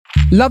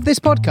Love this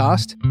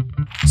podcast?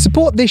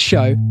 Support this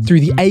show through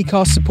the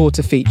Acast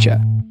supporter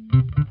feature.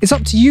 It's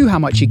up to you how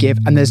much you give,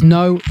 and there's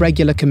no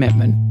regular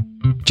commitment.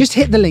 Just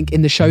hit the link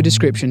in the show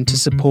description to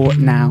support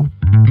now.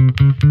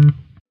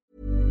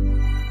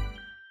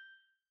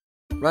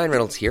 Ryan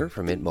Reynolds here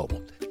from Mint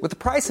Mobile. With the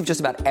price of just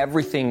about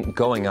everything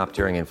going up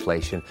during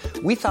inflation,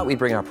 we thought we'd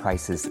bring our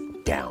prices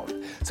down.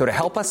 So to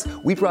help us,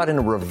 we brought in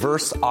a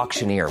reverse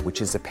auctioneer,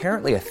 which is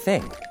apparently a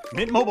thing.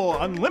 Mint Mobile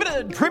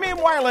Unlimited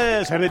Premium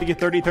Wireless. How to get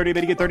 30, 30,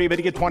 bit to get 30, bit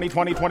to get 20,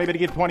 20, 20, bit to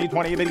get 20,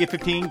 20, bit to get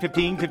 15,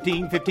 15,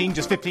 15, 15,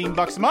 just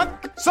 $15 a month?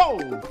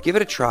 Sold! Give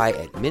it a try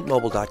at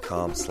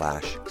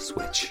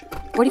mintmobile.com/switch.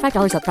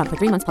 $45 up front for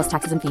 3 months plus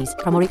taxes and fees.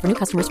 Promo rate for new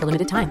customers for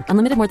limited time.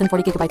 Unlimited more than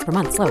 40 gigabytes per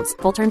month. Slows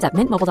full terms at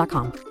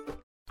mintmobile.com.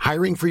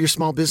 Hiring for your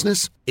small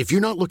business? If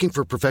you're not looking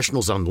for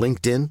professionals on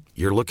LinkedIn,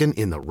 you're looking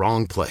in the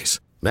wrong place.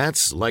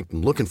 That's like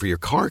looking for your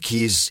car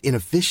keys in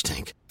a fish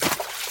tank.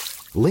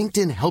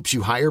 LinkedIn helps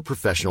you hire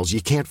professionals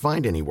you can't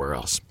find anywhere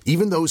else,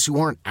 even those who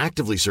aren't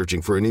actively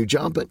searching for a new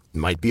job but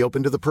might be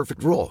open to the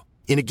perfect role.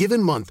 In a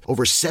given month,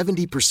 over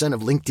 70% of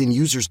LinkedIn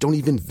users don't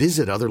even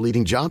visit other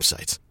leading job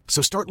sites.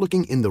 So start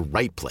looking in the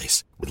right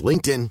place. With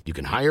LinkedIn, you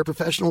can hire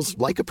professionals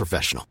like a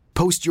professional.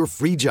 Post your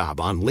free job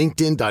on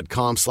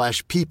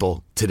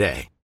linkedin.com/people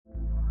today.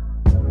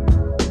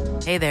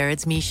 Hey there,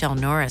 it's Michelle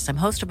Norris. I'm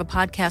host of a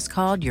podcast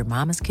called Your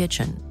Mama's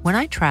Kitchen. When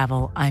I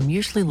travel, I'm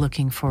usually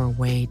looking for a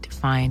way to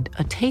find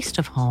a taste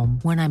of home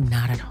when I'm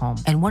not at home.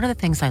 And one of the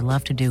things I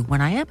love to do when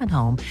I am at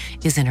home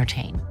is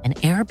entertain. And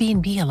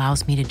Airbnb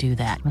allows me to do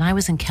that. When I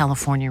was in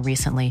California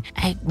recently,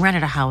 I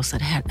rented a house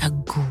that had a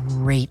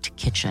great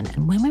kitchen.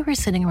 And when we were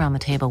sitting around the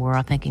table, we were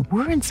all thinking,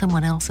 we're in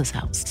someone else's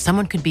house.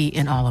 Someone could be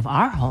in all of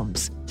our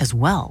homes as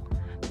well.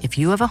 If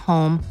you have a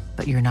home,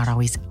 but you're not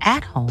always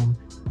at home,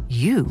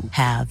 you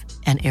have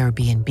an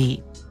Airbnb.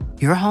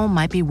 Your home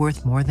might be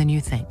worth more than you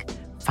think.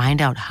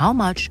 Find out how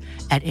much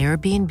at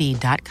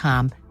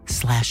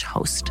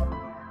airbnb.com/host.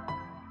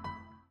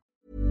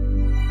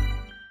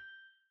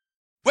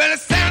 Well,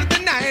 it's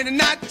Saturday night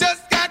and I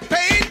just got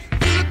paid.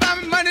 Feel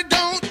about my money,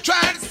 don't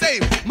try to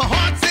save. My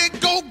heart said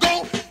go,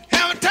 go.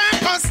 Have a time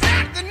for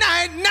Saturday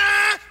night and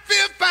I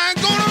feel fine.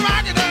 Gonna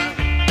rock it up.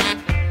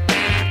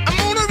 I'm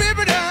gonna rip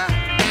it up.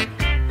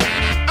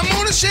 I'm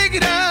gonna shake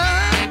it up.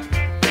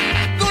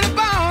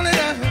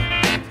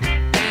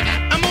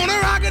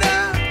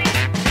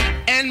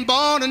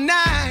 Ball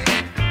tonight.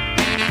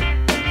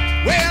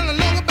 Well,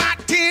 along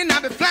about 10,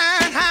 I'll be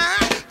flying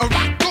high. A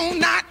rock all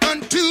night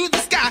unto the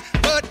sky.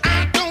 But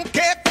I don't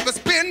care if I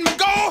spin my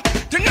goal.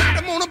 Tonight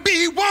I'm gonna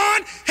be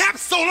one half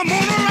soul. I'm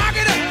gonna rock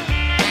it up.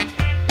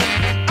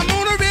 I'm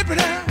gonna rip it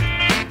up.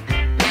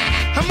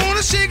 I'm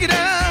gonna shake it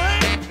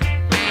up.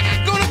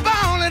 Gonna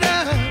ball it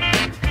up.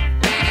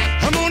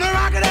 I'm gonna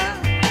rock it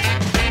up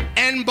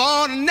and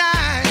ball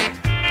tonight.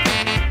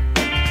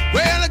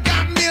 Well, I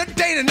got me a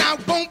date and I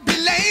won't be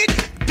late.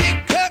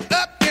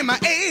 In my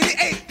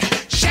 88,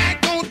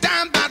 Shaq gon'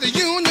 dine by the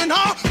Union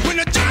Hall. When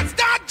the jump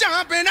start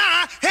jumping,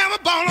 I have a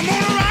ball. I'm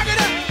gonna rock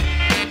it up.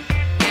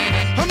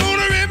 I'm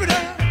gonna rip it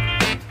up.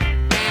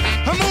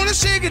 I'm gonna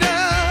shake it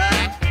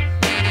up.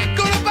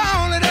 Gonna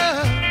ball it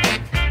up.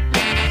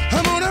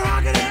 I'm gonna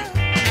rock it up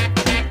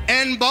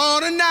and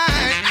ball tonight.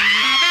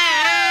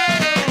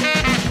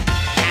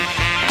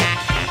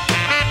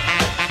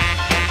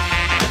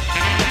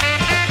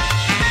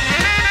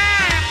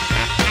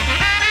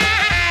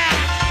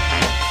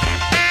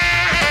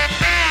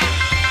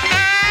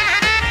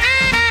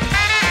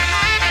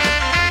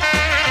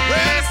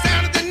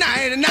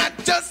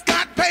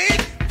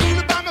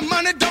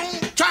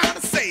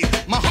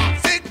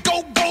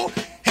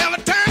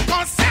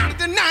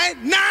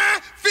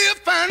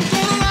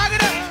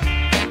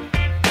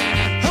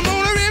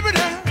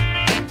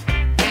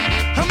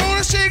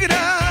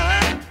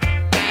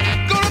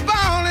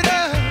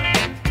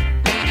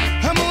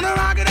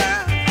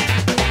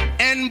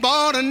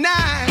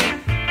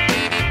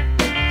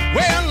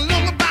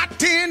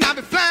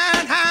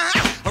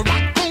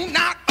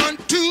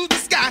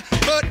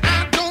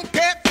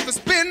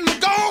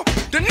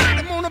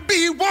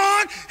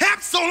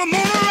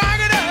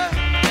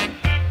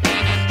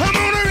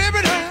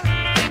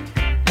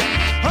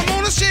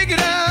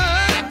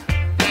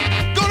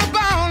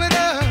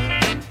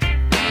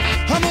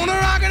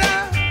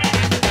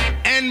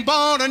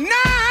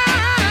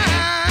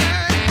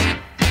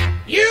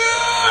 You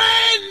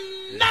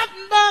ain't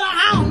nothing but a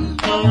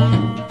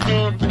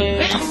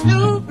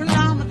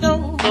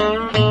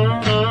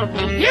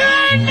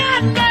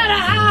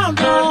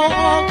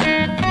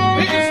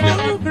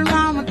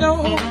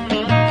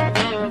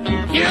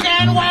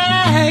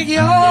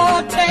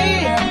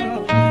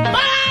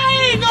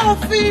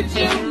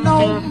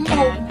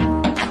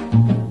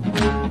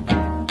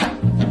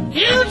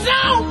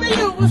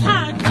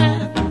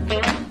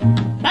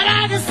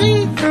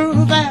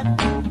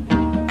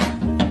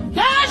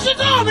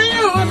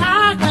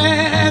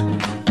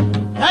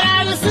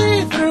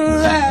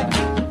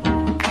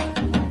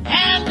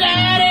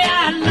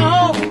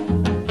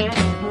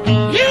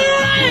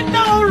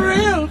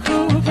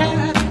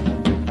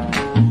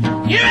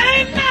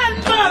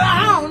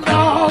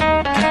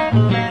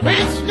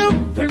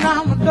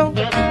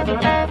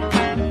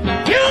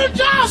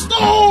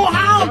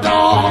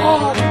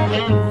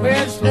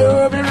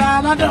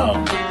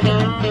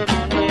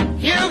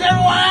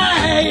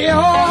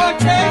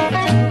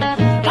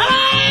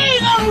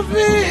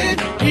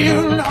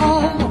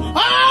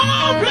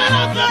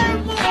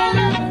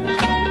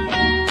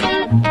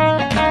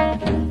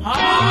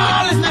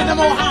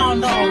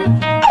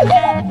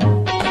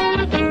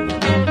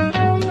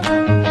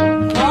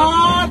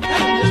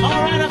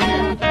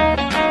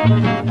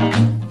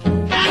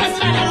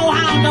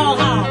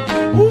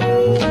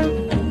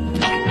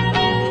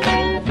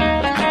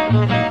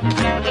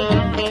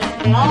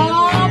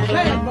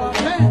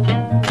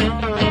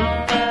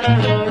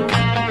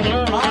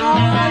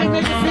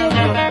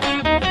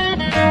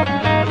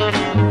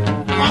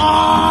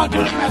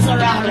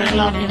around and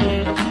love you.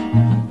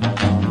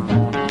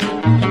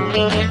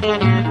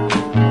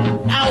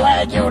 Now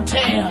wag your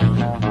tail.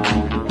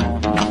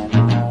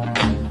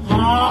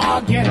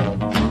 Oh, get it.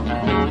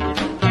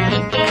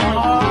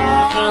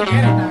 Oh,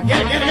 get it now.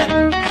 Get it.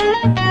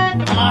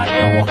 Oh,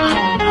 you hound.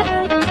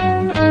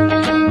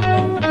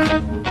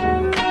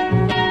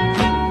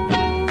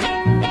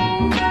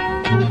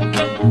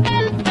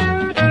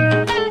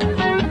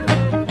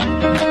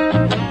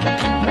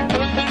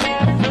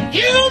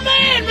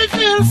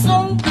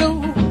 So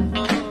blue,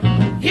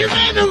 you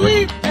made me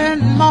weep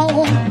and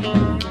moan.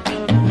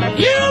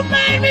 You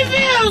made me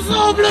feel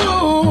so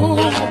blue,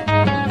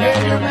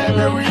 yeah, you made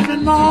me weep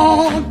and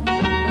moan.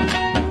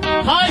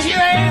 'Cause you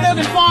ain't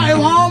looking for a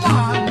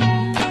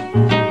woman,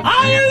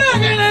 are you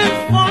looking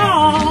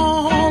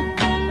for?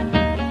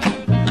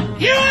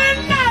 You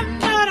ain't nothing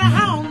but a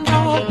hound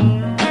dog,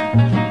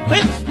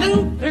 quit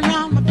snooping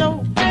around my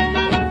door.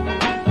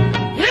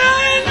 You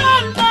ain't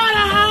nothing but a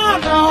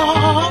hound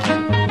dog,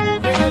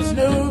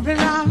 snooping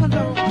around the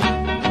door.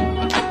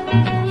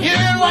 You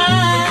can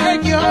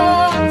wag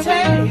your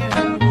tail,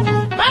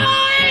 but I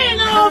ain't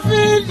gonna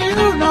feed you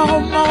no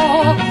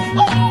more.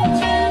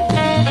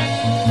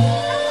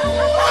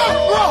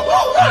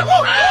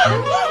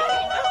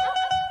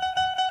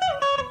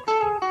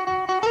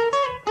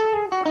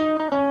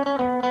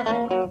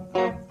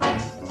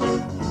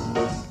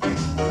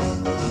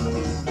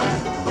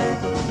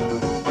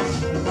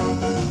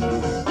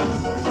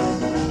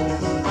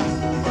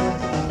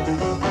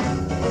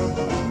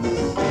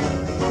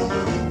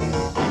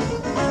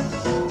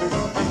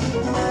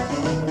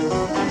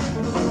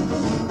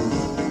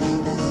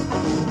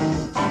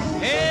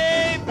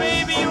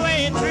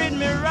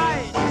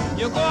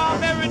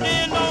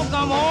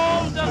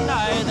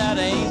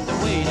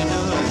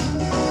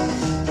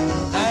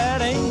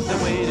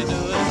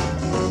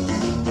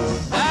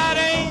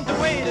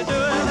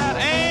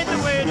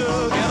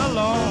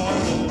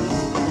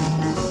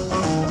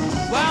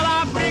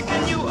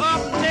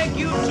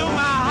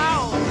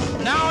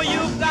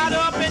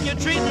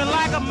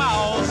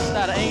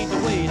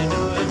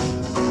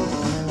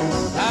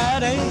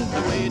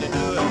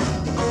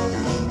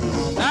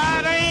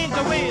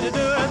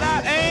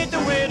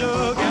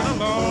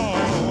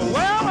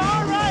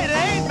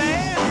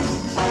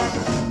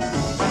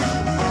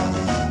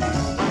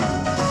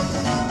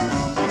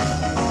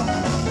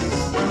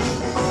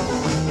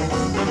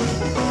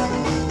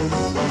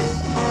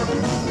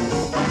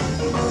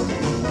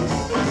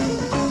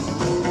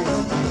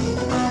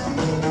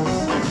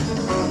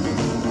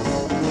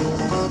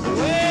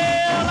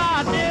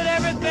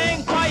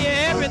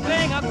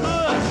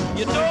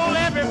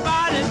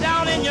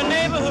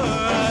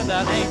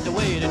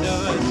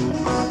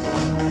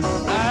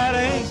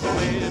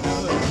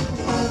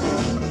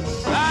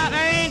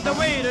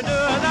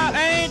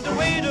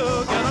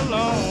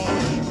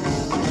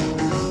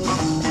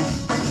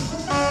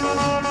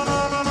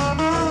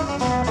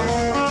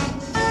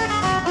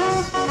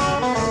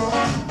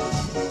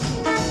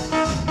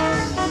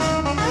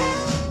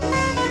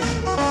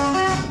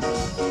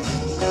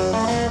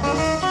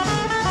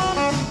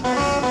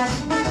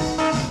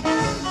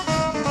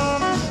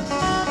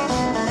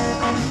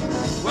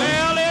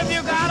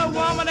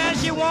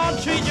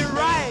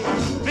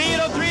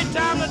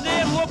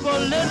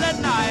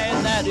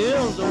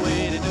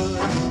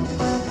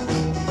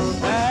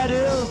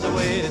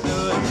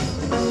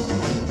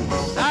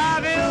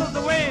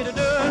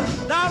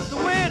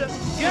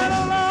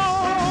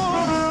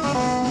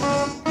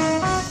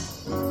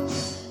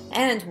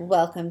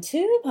 Welcome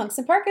to Punks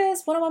and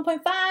Parkas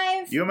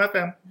 101.5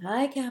 UMFM.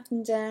 Hi,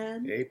 Captain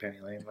Dan. Hey, Penny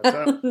Lane. What's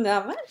up?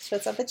 Not much.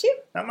 What's up with you?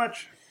 Not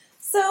much.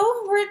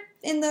 So, we're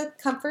in the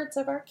comforts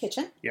of our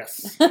kitchen.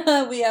 Yes.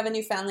 We have a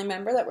new family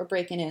member that we're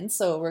breaking in,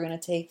 so we're going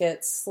to take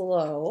it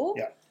slow.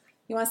 Yeah.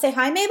 You want to say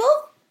hi,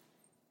 Mabel?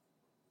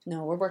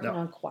 No, we're working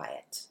on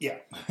quiet. Yeah.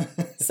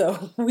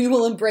 So, we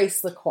will embrace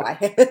the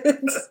quiet.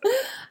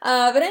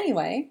 But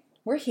anyway,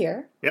 we're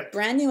here. Yep.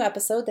 Brand new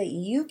episode that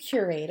you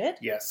curated.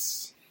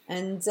 Yes.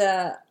 And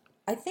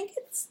I think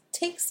it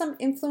takes some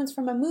influence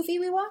from a movie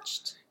we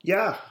watched.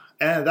 Yeah,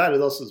 and that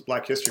is also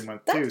Black History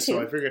Month That too. too.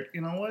 So I figured,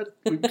 you know what?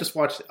 We just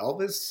watched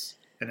Elvis,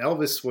 and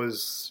Elvis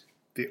was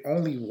the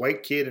only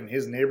white kid in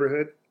his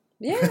neighborhood.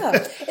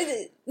 Yeah.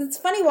 It's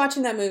funny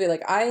watching that movie.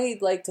 Like, I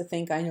like to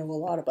think I know a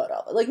lot about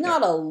Elvis. Like,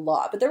 not a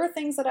lot, but there were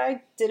things that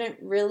I didn't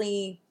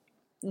really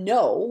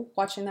know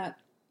watching that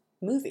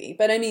movie.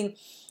 But I mean,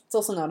 it's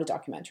also not a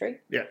documentary.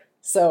 Yeah.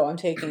 So I'm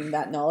taking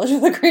that knowledge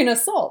with a grain of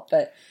salt.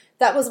 But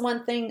that was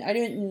one thing. I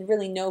didn't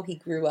really know he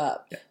grew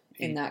up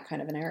in that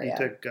kind of an area.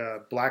 He took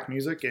black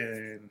music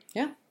and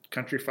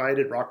countryfied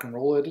it, rock and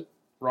rolled it,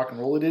 and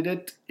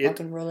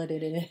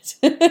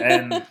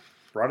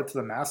brought it to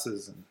the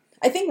masses. And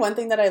I think one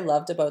thing that I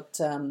loved about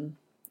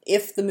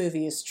if the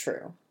movie is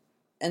true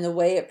and the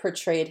way it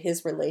portrayed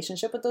his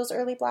relationship with those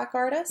early black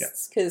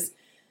artists, because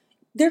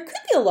there could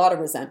be a lot of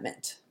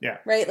resentment. Yeah.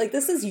 Right? Like,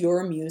 this is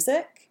your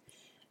music,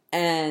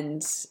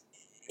 and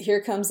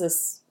here comes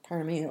this,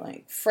 pardon me,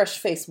 like,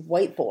 fresh-faced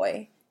white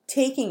boy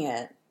taking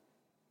it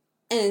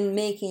and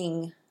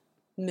making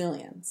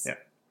millions. Yeah.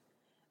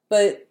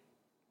 But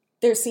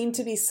there seemed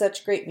to be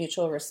such great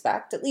mutual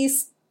respect, at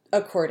least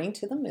according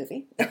to the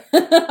movie.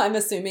 I'm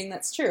assuming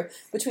that's true,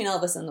 between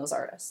Elvis and those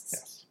artists.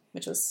 Yes.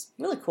 Which was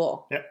really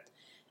cool. Yeah.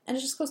 And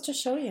it just goes to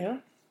show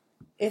you,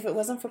 if it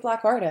wasn't for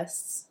black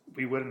artists,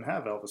 we wouldn't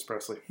have Elvis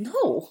Presley.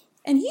 No.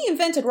 And he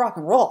invented rock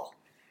and roll.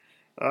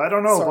 I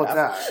don't know Sort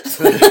about of.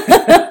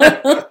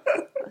 that.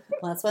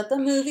 Well, that's what the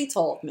movie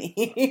told me.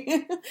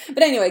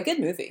 But anyway, good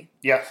movie.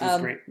 Yeah, it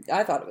was great.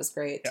 I thought it was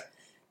great. Yeah.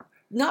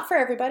 Not for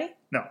everybody.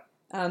 No.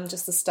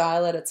 Just the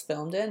style that it's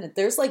filmed in.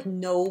 There's like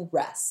no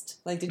rest.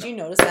 Like, did you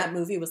notice that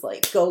movie was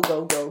like go,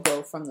 go, go,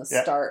 go from the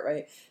start,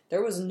 right?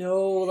 There was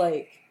no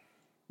like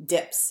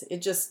dips.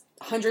 It just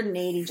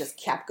 180 just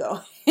kept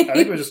going. I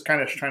think it was just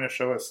kind of trying to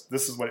show us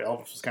this is what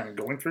Elvis was kind of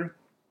going through.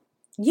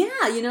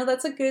 Yeah,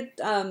 that's a good,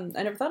 I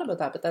never thought about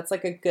that, but that's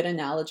like a good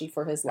analogy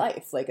for his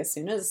life. Like, as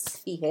soon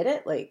as he hit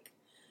it, like,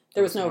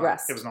 there was no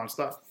rest. It was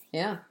nonstop.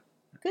 Yeah.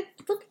 Good.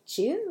 Look at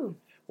you.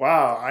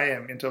 Wow, I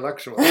am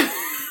intellectual.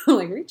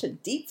 Like, reaching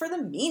deep for the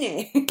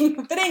meaning.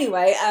 But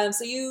anyway,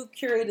 so you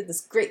curated this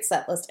great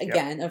set list,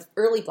 again, of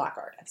early black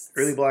artists.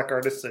 Early black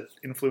artists that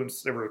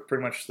influenced, they were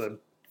pretty much the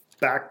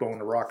backbone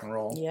of rock and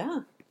roll.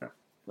 Yeah.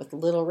 With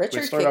Little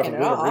Richard kicking kicking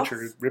it off. Little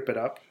Richard, Rip It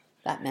Up.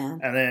 That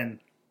man. And then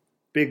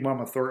Big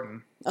Mama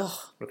Thornton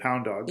with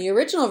Hound Dog. The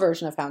original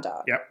version of Hound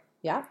Dog. Yep.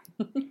 Yeah.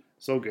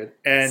 So good.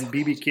 And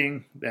B.B.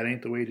 King, That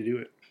Ain't the Way to Do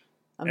It.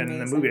 Amazing.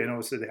 And in the movie, I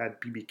noticed that they had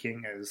B.B.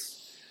 King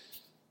as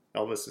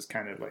Elvis'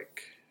 kind of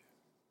like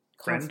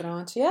friend.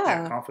 Confidant.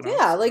 Yeah. Confidant.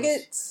 Yeah, like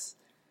it's,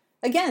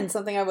 again,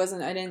 something I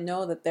didn't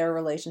know that their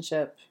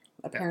relationship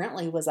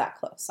apparently was that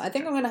close. I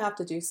think I'm going to have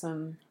to do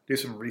some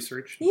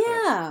research.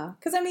 Yeah.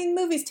 Because,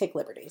 movies take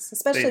liberties,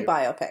 especially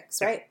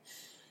biopics, right?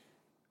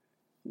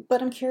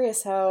 But I'm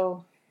curious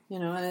how,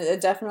 and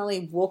it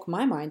definitely woke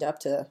my mind up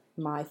to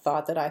my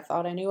thought that I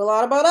thought I knew a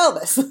lot about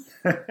Elvis.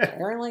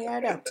 Apparently I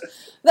don't.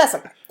 That's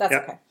okay. That's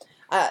okay.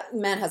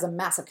 Man has a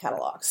massive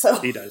catalog, so.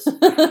 He does.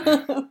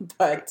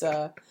 But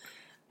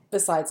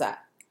besides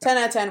that, 10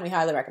 out of 10, we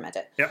highly recommend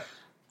it. Yep.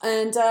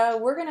 And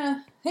we're going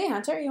to, hey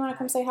Hunter, you want to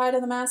come say hi to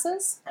the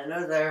masses?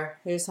 Hello there.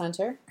 Here's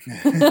Hunter.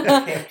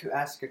 I came to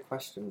ask a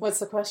question. What's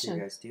the question?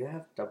 You guys, do you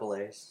have double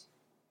A's?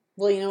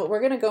 Well, you know what? We're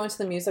going to go into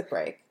the music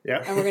break.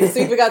 Yeah. And we're going to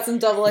see if we got some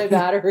AA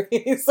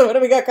batteries. So what do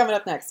we got coming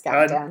up next,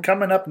 Captain?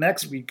 Coming up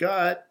next, we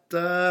got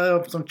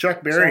some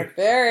Chuck Berry. Chuck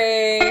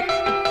Berry.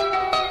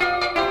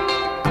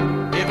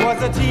 It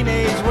was a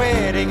teenage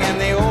wedding and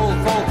the old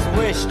folks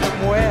wished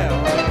him well.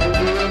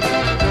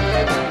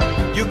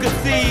 You could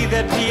see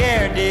that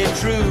Pierre did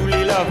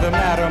truly love the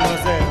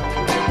mademoiselle.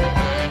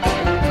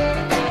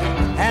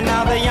 And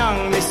now the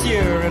young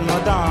monsieur and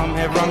madame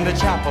have rung the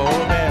chapel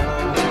bell.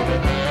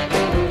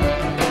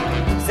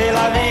 C'est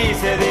la vie,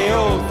 say the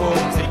old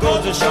folks. It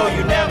goes to show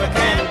you never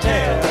can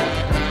tell.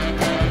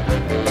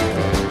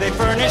 They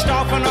furnished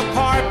off an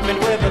apartment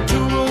with a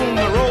two-room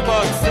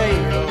robot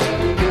sale.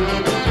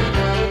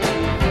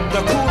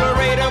 The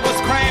coolerator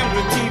was crammed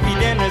with TV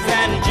dinners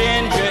and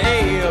ginger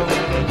ale.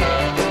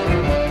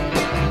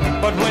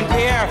 But when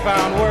Pierre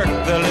found work,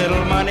 the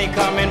little money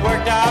coming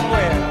worked out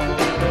well.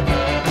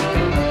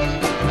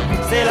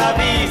 C'est la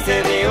vie,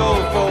 say the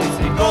old folks.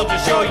 It goes to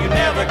show you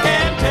never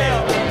can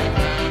tell.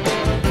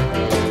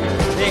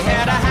 They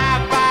had a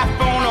hi-fi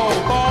phone, oh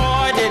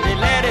boy, did they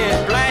let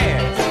it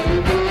blast.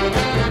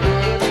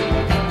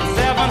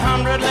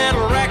 700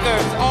 little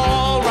records,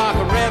 all rock,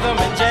 rhythm,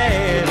 and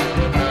jazz.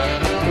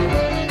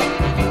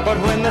 But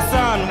when the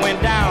sun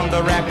went down,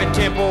 the rapid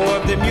tempo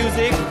of the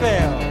music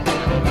fell.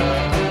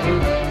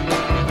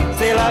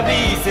 C'est la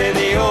vie, say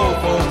the old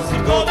folks.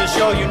 It goes to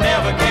show you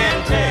never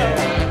can tell.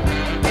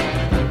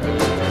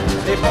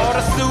 They bought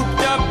a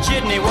souped-up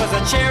jitney, was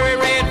a cherry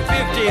red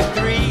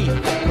 53.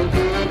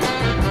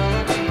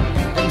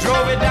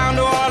 Drove it down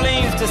to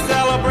Orleans to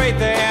celebrate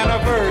the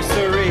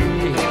anniversary.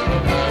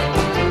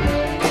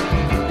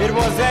 It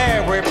was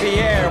there where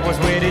Pierre was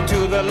wedded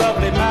to the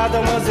lovely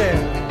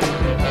mademoiselle.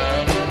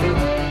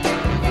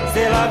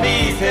 C'est la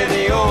vie, say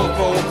the old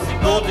folks.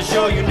 It goes to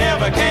show you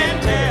never can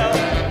tell.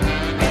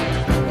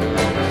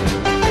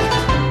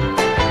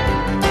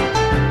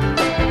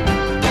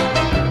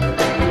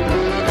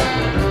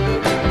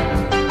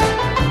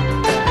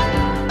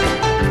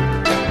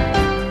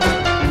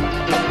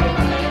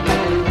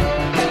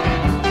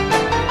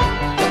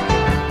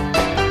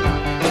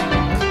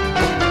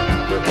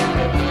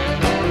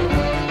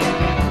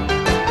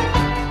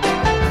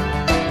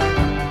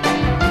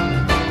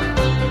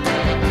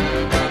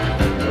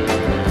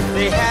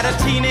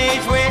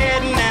 Teenage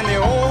wedding and the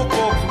old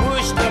folks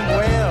wished them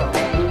well.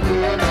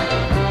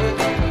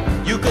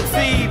 You could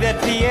see that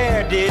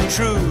Pierre did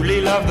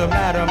truly love the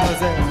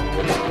mademoiselle.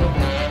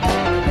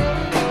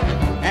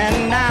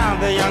 And now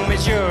the young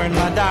monsieur and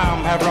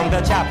madame have rung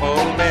the chapel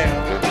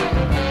bell.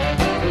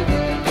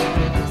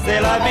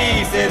 C'est la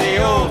vie, say the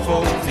old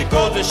folks. It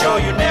goes to show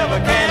you never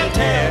can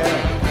tell.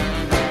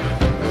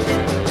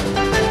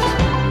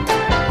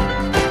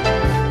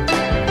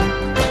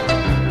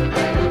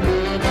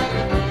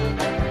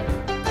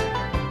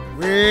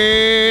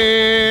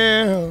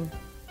 Well,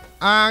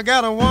 I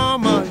got a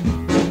woman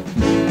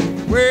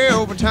way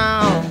over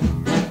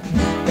town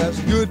that's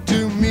good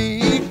to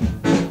me.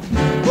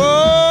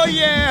 Oh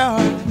yeah.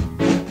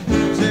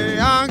 Say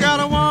I got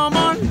a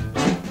woman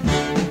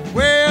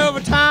way over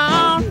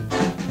town,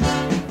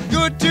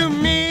 good to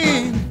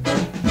me.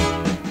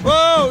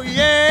 Oh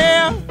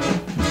yeah.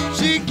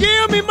 She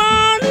give me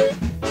money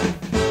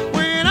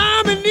when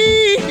I'm in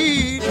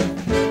need.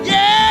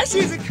 Yeah,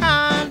 she's a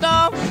kind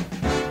of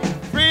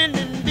friend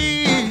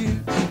indeed.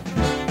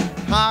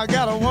 I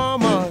got a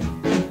woman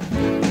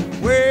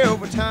way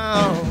over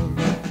town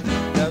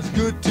that's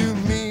good to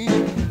me.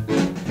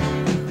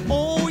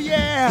 Oh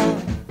yeah.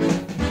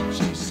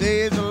 She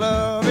says a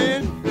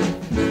loving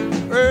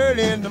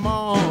early in the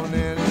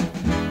morning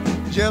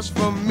just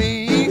for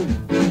me.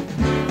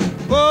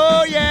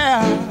 Oh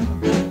yeah.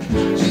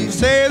 She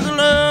says a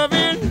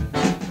loving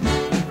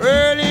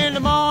early in the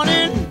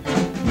morning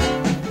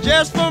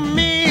just for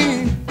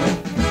me.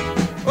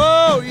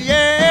 Oh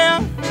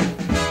yeah.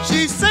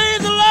 She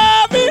says a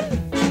loving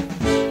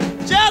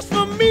just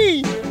for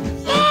me.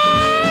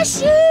 Yeah,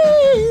 she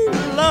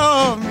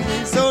loves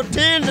me so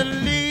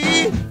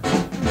tenderly.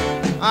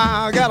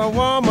 I got a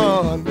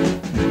woman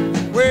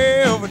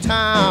way over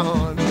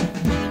town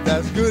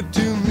that's good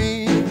to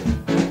me.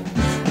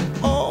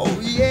 Oh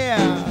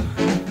yeah.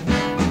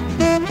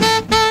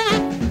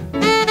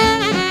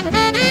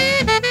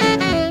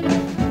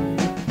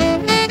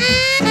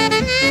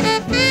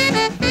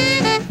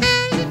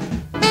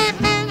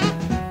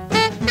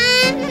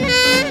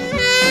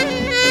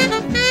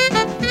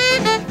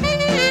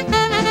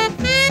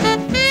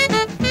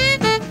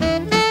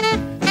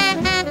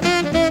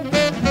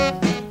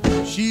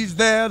 She's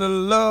there to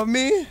love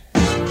me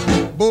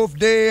both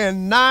day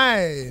and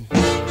night.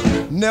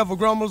 Never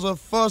grumbles or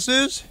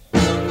fusses,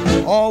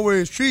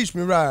 always treats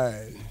me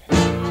right.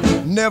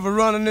 Never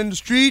running in the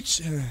streets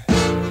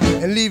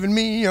and leaving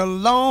me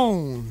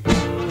alone.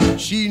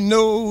 She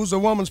knows a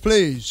woman's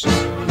place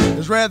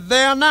is right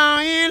there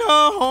now in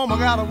her home. I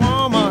got a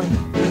woman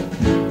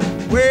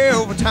way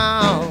over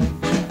town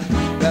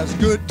that's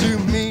good to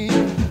me.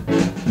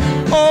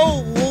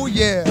 Oh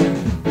yeah.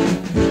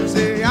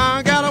 Say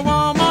I got a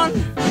woman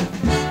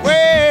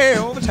way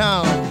over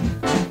town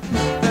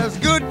that's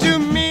good to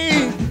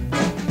me.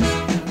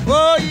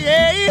 Oh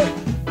yeah.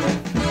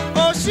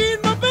 Oh, she's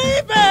my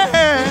baby.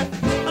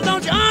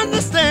 Don't you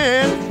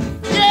understand?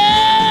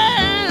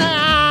 Yeah,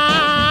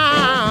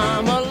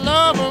 I'm a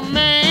lover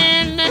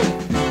man.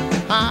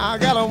 I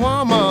got a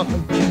woman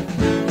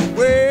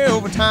way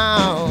over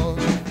town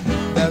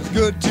that's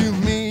good to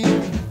me.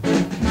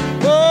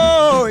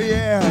 Oh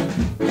yeah.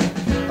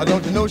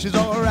 Don't you know she's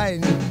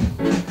alright?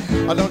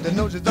 Don't you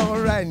know she's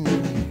alright?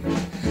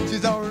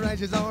 She's alright,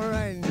 she's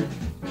alright.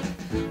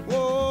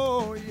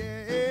 Oh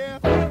yeah.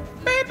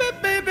 Baby,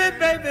 baby,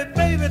 baby,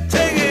 baby,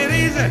 take it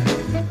easy.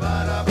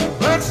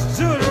 Let's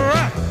do it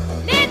right.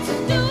 Let's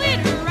do it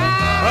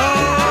right.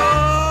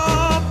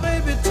 Oh,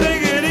 baby,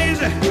 take it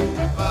easy.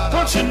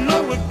 Don't you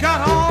know we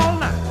got all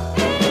night?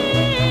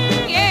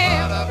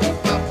 Yeah.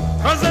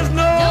 'Cause there's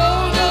no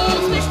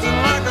twisting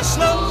like a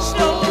slow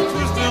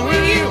twisting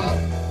with you.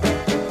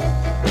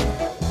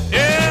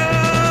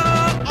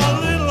 Yeah, a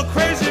little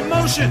crazy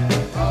motion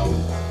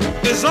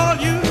is all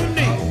you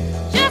need.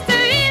 Just a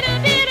little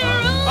bit of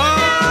room.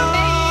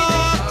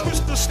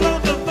 Twist the slow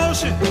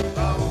devotion.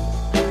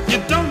 You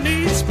don't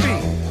need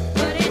speed.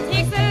 But it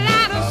takes a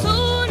lot of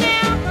soul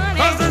now, honey.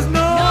 'Cause there's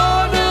no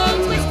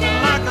twisting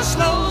like a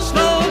slow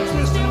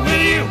twisting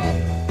with you.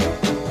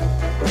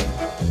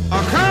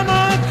 Oh, come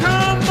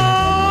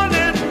on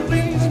and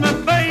please me,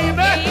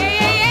 baby.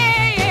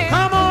 Yeah.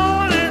 Come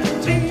on and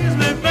tease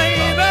me,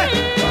 baby.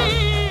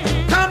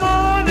 Come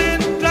on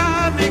and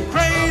drive me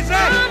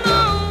crazy. Come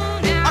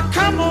on now.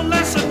 Come on,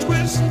 let's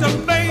twist the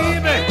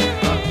baby.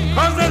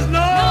 'Cause there's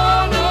no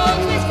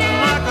twisting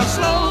like a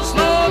slow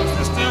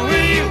twisting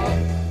with you.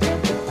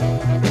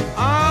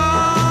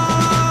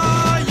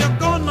 You're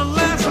gonna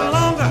last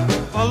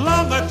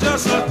longer,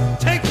 just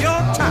take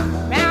your time.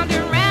 Round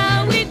and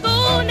round we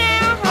go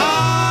now,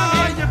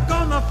 honey. You're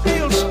gonna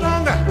feel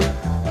stronger,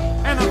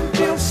 and I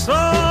feel so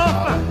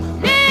fine.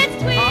 Let's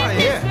twist Oh,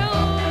 yeah. it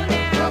slow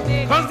now,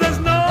 baby. 'Cause there's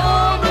no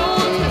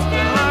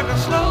twisting like a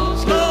slow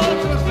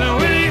twisting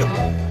with you.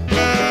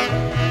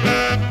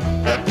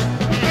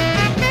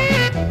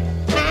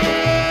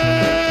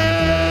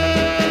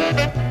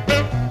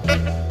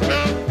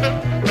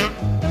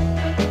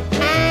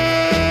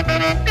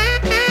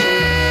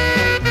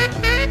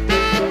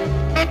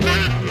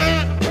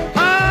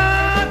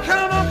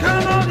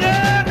 Come on,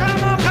 yeah,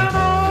 come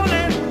on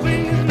and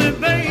please me,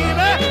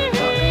 baby.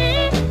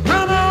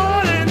 Come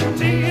on and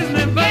tease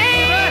me,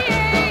 baby.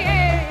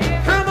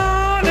 Come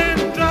on and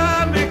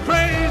drive me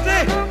crazy.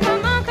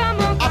 Come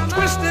on. I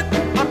twist it,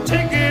 I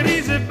take it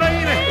easy,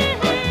 baby.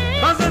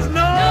 'Cause there's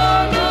no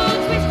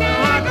twisting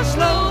like a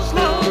slow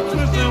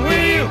twisting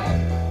with you.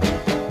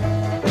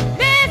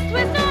 Let's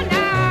twist on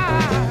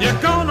now.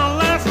 You're gonna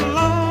last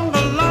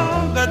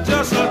longer,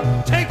 just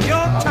take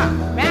your time.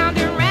 Round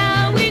and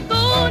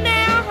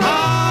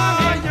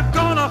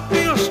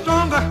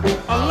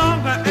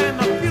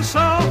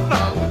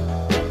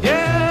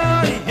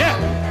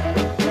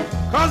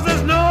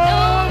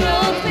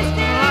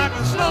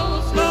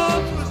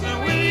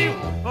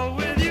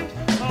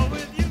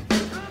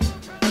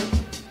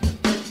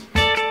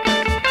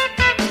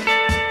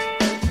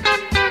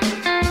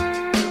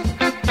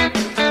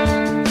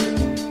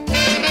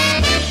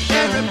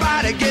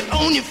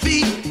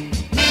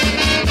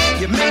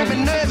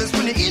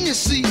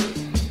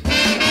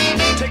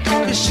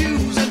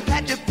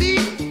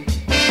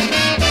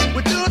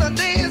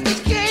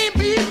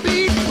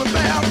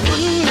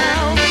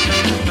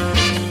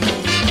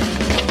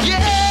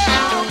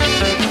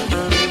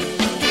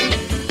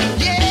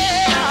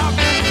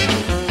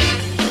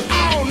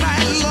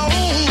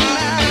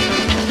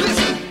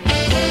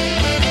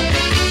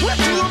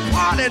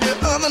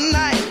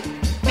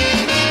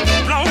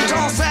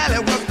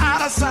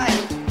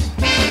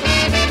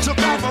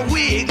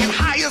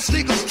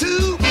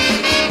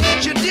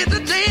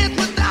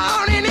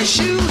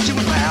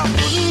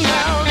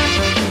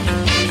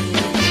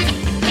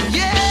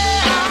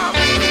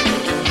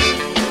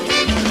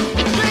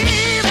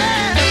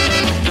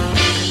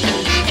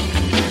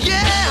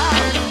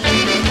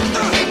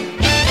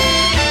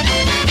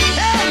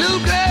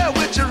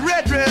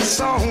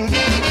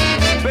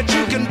but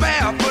you can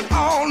barefoot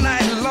all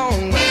night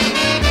long.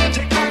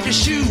 Take off your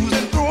shoes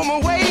and throw them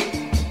away.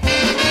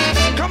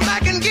 Come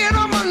back and get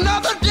them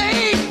another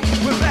day.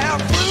 We're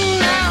barefoot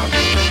now.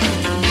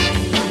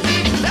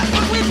 That's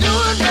what we're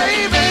doing,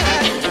 baby.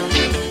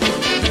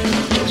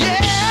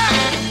 Yeah.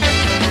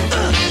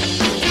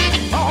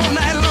 All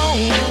night long.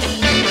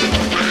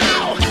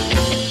 Ow.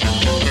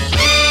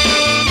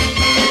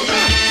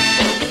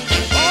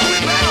 Oh,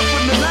 we're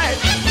barefoot tonight.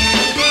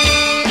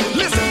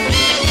 Listen,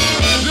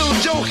 little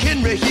Joe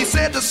Henry, he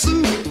said to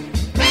Sue,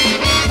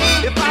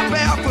 if I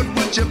barefoot,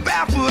 would you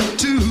barefoot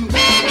too?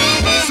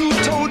 Sue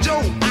told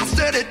Joe, I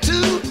studied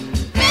too.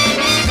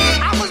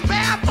 I was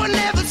barefoot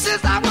ever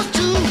since I was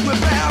 2. We're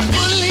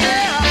barefoot,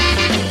 yeah.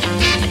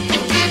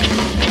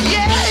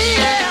 Yeah,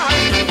 yeah.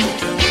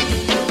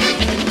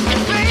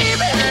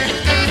 Baby,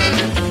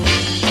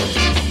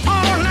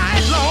 all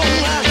night long.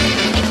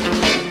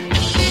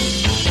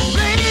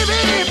 Baby,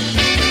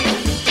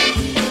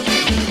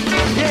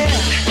 yeah.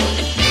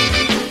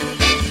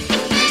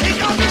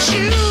 Take off your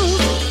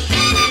shoes.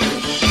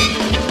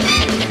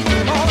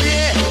 Oh,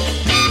 yeah.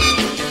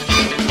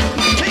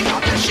 Take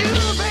off your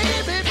shoes,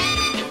 baby.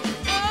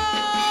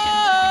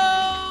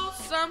 Oh,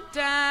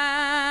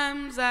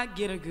 sometimes I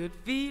get a good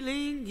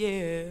feeling,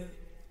 yeah.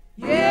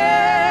 Yeah.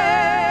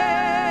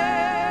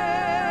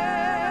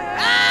 I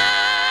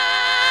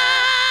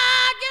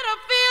get a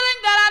feeling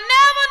that I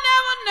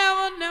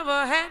never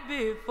had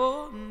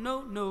before.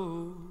 No,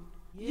 no.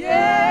 Yeah.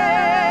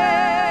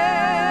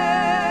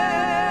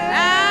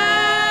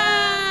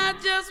 I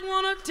just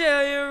want to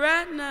tell you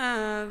right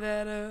now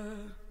that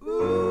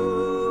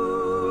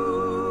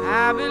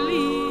I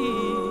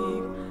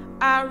believe,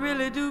 I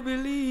really do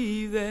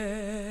believe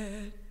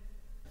that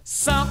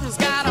something's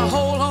got a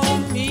hold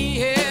on me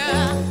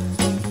here.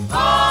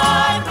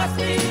 Oh, it must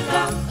be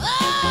love.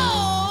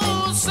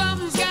 Oh,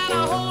 something's got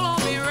a hold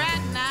on me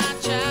right now,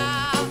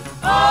 child.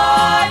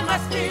 Oh, it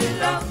must be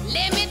love.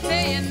 Let me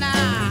tell you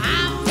now,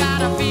 I've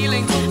got a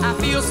feeling, I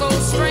feel so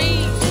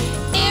strange.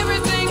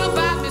 Everything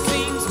about me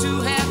seems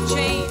to have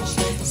changed.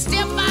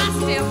 Step by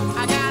step,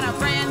 I got a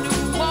brand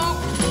new walk.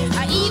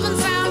 I even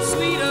sound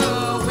sweeter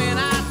when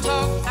I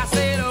talk. I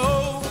said,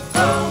 oh,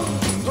 oh,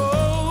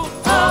 oh,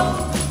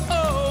 oh,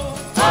 oh,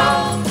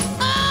 oh,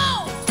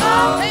 oh,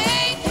 oh,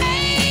 hey,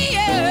 hey,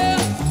 yeah.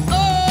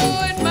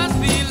 Oh, it must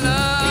be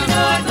love. You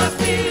know it must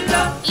be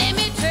love. Let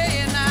me tell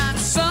you now,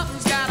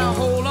 something's got a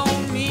hold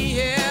on me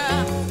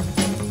here.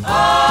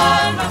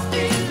 Oh, it must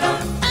be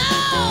love.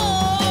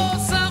 Oh,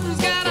 something's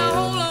got a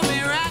hold on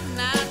me right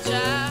now,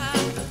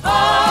 child.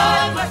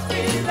 Oh, it must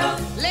be love.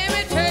 Let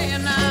me tell you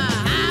now,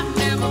 I've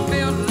never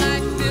felt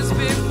like this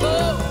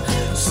before.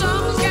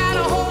 Something's got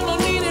a hold on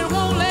me that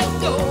won't let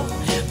go.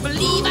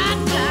 Believe I'd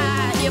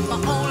fly if I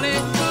only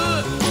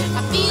could. I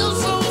feel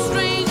so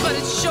strange, but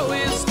it sure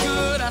is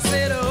good. I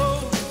said,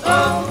 oh,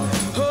 oh,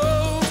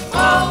 oh,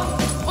 oh,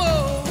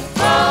 oh,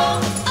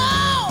 oh,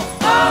 oh,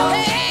 oh,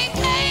 hey,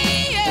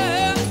 hey,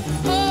 yeah.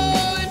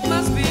 Oh, it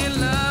must be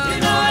love. You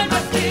know it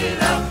must be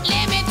love.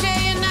 Let me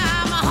tell you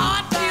now, my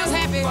heart feels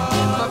happy,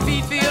 my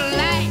feet feel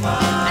light. I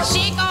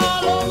shake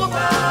all over, I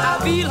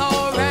feel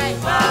alright.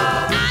 I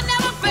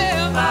never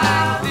felt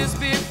like this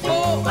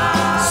before.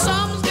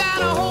 Something's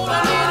got a hold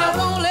on me that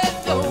won't let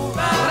go. But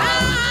I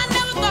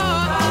never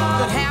thought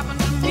could happen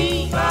to me.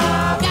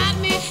 Got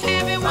me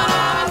happy when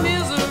I'm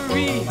in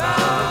misery. I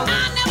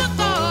never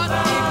thought it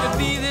could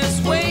be this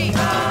way. The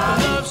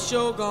love's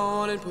sure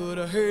gone and put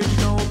a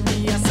hurting on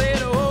me. I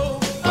said, oh,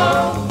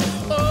 oh,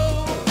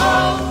 oh,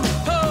 oh,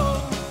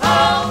 oh,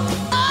 oh,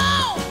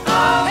 oh,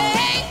 oh,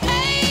 hey,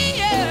 hey,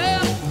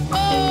 yeah.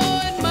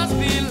 Oh, it must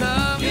be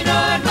love. You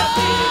know it must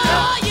be love.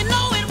 Oh, you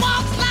know it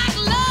walks like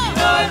love. You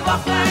know it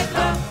walks like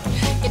love.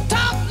 It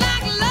talks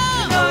like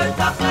love. You know it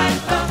talks like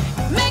love.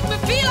 Make me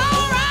feel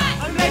alright.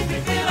 It makes me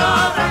feel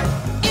alright.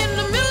 In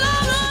the middle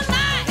of the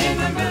night. In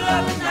the middle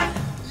of the night.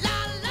 La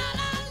la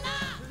la la.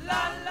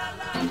 La la la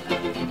la.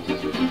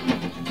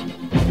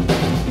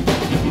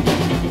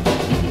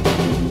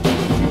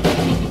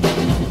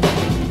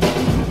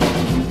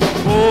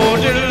 Oh,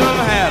 Diddlem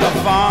had a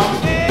farm.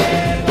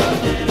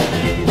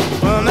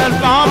 On that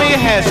farm he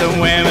had some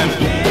women.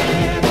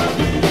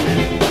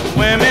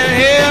 Women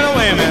here and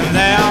women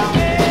there.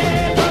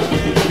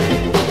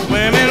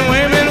 Women,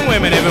 women,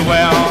 women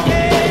everywhere.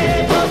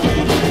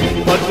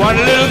 But one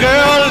little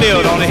girl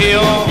lived on the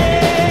hill.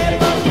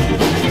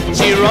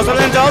 She rustled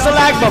and tussled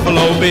like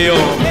Buffalo Bill.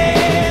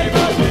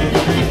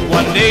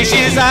 One day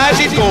she decided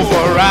she'd go for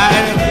a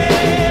ride,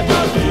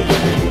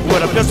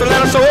 with a pistol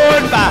and a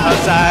sword by her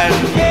side.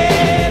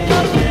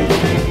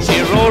 She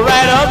rode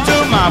right up to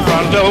my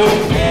front door,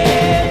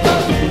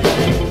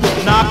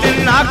 knocked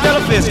and knocked till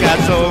the fist got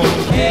sore.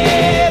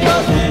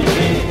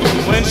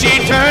 When she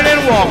turned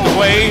and walked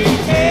away,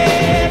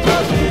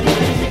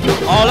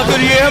 all I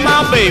could hear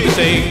my baby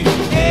say,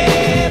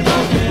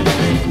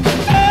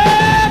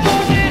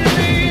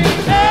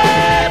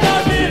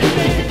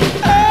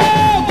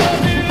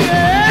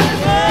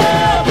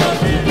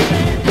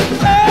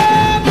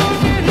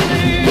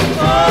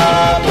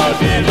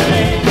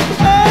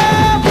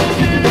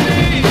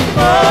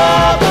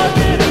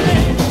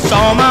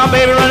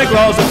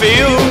 across the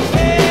field.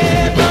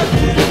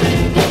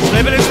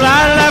 Slipping and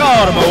sliding like an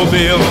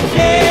automobile.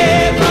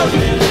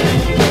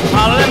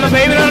 Hollering at my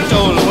baby on the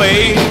shoulder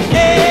way.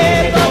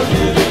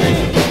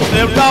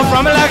 Slipped off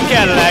from me like a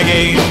Cadillac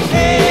game.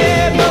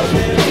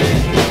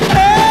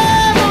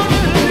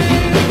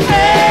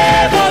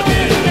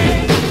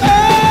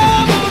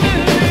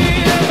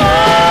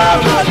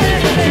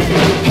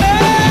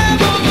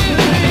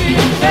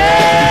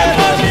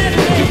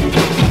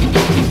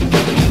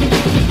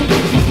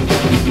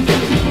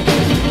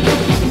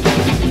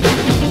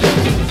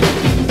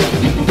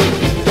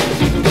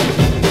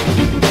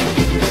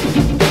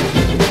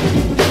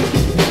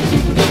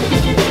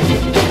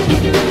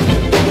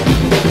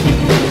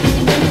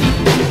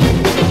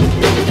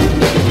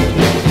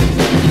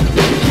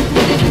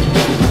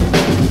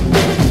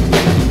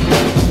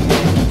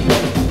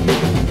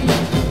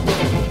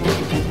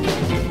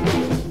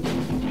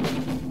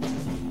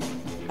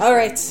 All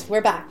right,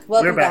 we're back.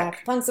 Welcome We're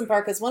back. Punks and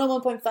Parkas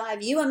 101.5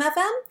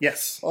 UMFM.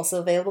 Yes.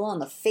 Also available on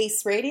the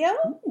Face Radio.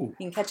 Ooh.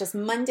 You can catch us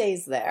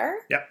Mondays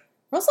there. Yep.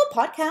 We're also a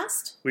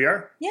podcast. We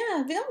are?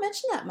 Yeah, we don't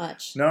mention that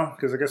much. No,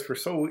 because I guess we're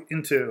so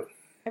into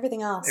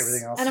Everything else.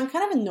 Everything else. And I'm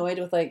kind of annoyed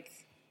with like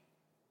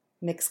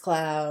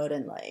Mixcloud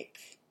and like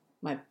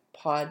my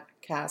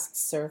podcast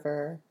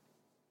server.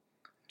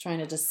 Trying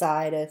to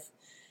decide if,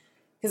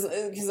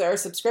 because our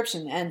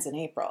subscription ends in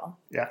April.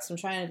 Yeah. So I'm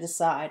trying to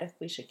decide if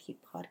we should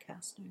keep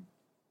podcasting.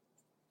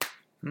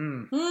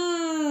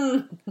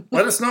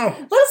 Let us know.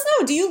 Let us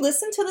know. Do you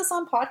listen to this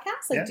on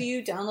podcasts? Like, Yeah. do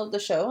you download the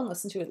show and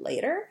listen to it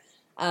later?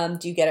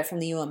 Do you get it from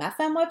the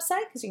UMFM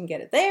website? Because you can get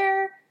it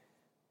there.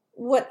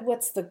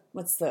 What's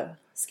the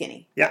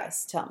skinny? Yeah.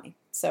 Guys, tell me.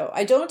 So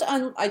I don't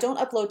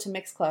upload to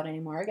Mixcloud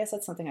anymore. I guess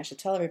that's something I should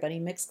tell everybody.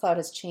 Mixcloud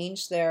has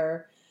changed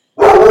their.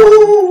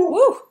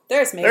 Woo!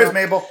 There's Mabel. There's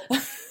Mabel.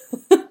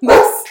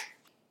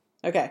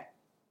 Okay.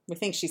 We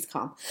think she's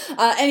calm.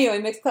 Anyway,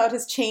 Mixcloud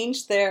has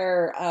changed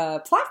their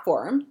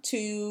platform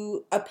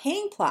to a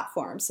paying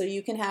platform. So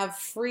you can have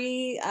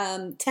free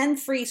 10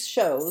 free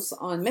shows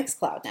on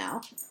Mixcloud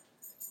now.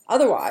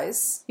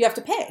 Otherwise, you have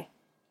to pay.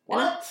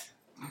 What?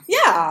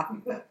 Yeah.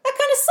 That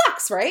kind of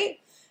sucks, right?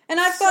 And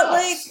I've got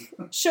like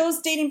shows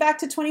dating back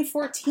to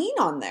 2014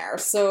 on there.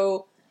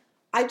 So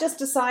I just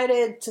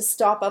decided to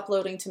stop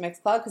uploading to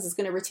Mixcloud because it's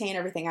going to retain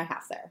everything I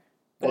have there.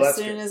 But Well, as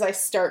that's soon good. as I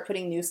start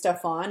putting new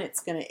stuff on,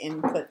 it's going to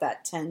input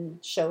that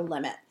 10 show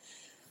limit.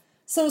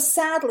 So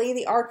sadly,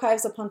 the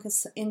archives of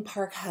Punks in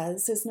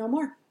Parkas is no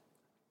more.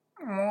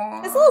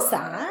 It's a little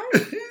sad.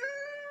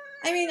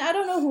 I mean, I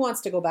don't know who wants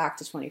to go back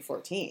to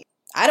 2014.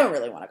 I don't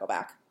really want to go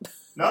back.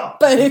 No.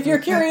 But if you're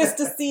curious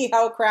to see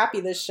how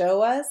crappy this show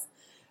was,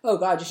 oh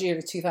God, you should hear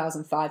the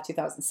 2005,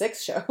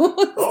 2006 show.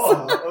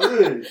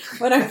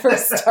 When I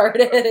first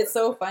started, it's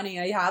so funny.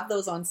 I have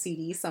those on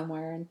CD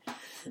somewhere, and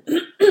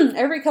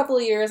every couple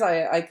of years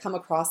I come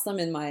across them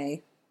in my,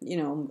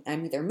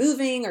 I'm either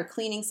moving or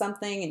cleaning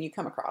something, and you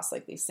come across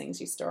like these things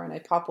you store, and I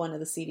pop one of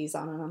the CDs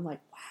on, and I'm like,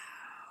 wow,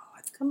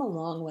 it's come a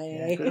long way.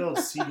 Yeah, good old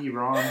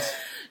CD-ROMs.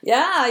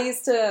 Yeah,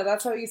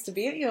 that's how it used to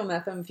be at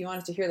UMFM. If you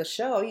wanted to hear the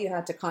show, you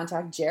had to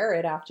contact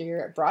Jared after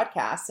your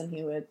broadcast, and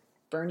he would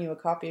burn you a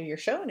copy of your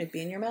show, and it'd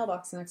be in your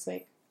mailbox the next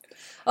week.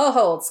 Oh,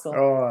 how old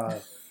school.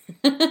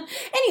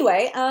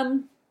 Anyway,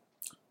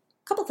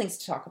 couple things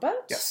to talk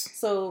about. Yes.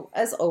 So,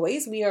 as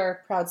always, we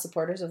are proud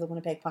supporters of the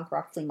Winnipeg Punk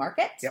Rock Flea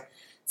Market. Yep.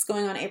 It's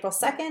going on April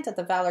 2nd at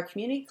the Valor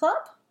Community Club.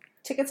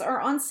 Tickets are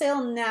on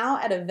sale now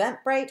at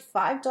Eventbrite,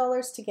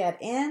 $5 to get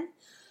in.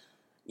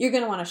 You're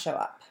going to want to show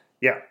up.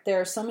 Yeah. There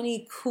are so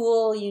many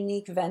cool,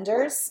 unique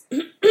vendors,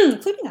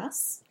 including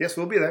us. Yes,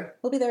 we'll be there.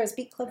 We'll be there as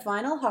Beat Club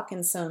Vinyl,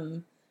 hawking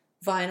some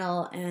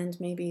vinyl and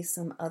maybe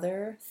some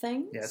other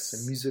things. Yes,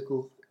 some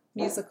musical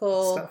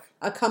stuff.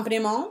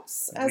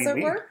 Accompaniments, as it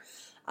Oui. were.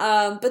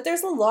 But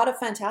there's a lot of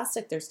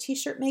fantastic. There's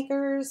t-shirt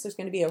makers. There's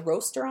going to be a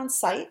roaster on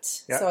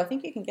site. Yeah. So I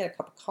think you can get a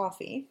cup of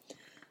coffee.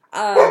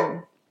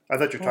 I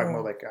thought you were talking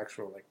about like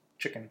actual like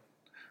chicken.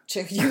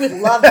 You would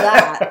love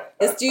that.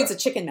 This dude's a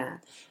chicken man.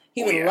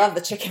 He would love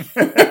the chicken.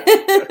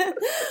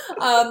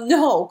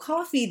 No,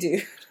 coffee,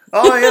 dude.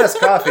 Oh, yes,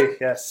 coffee.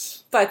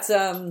 Yes. But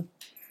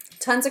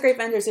tons of great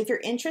vendors. If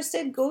you're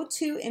interested, go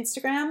to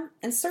Instagram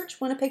and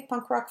search Winnipeg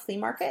Punk Rock Flea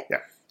Market.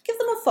 Yeah. Give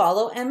them a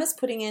follow. Emma's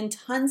putting in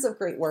tons of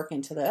great work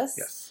into this.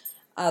 Yes.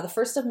 The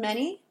first of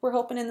many, we're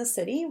hoping, in the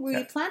city.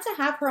 We plan to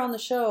have her on the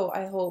show,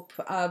 I hope,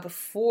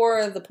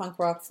 before the Punk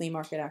Rock Flea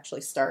Market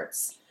actually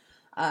starts.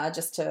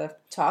 Just to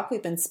talk.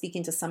 We've been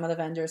speaking to some of the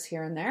vendors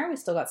here and there. We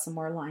still got some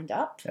more lined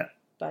up. Yeah.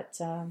 But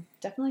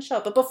definitely show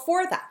up. But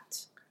before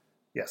that,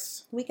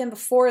 Yes. weekend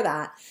before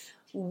that,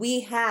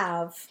 we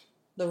have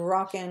the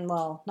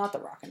not the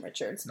Rockin'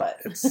 Richards, but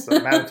It's the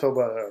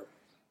Manitoba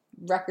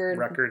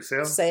record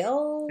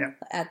sale Yeah.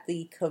 at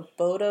the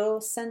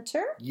Kobodo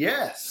Center.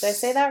 Yes. Did I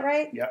say that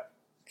right? Yeah.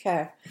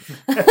 Okay.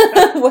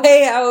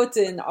 Way out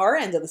in our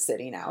end of the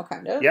city now,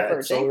 kind of. Yeah,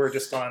 verging. so we're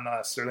just on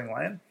Sterling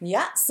Lion.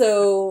 Yeah,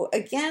 so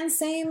again,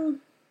 same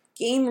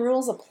game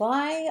rules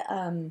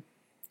apply.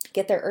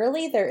 Get there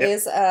early. There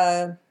is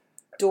a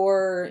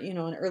door,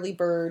 an early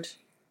bird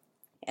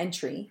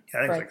entry.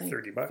 Yeah, I think for,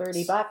 it's like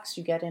 $30. $30.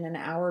 You get in an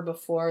hour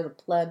before the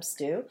plebs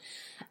do.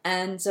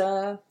 And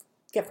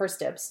get first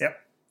dibs. Yep.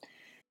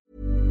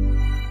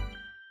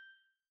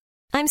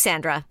 I'm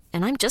Sandra,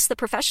 and I'm just the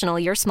professional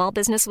your small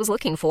business was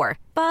looking for.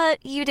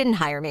 But you didn't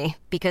hire me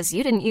because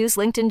you didn't use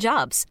LinkedIn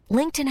Jobs.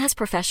 LinkedIn has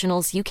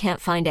professionals you can't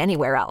find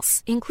anywhere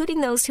else,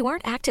 including those who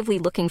aren't actively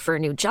looking for a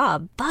new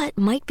job, but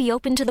might be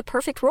open to the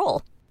perfect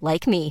role,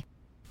 like me.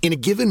 In a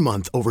given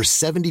month, over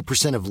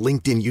 70% of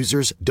LinkedIn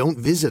users don't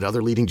visit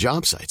other leading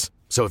job sites.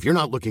 So if you're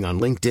not looking on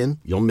LinkedIn,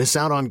 you'll miss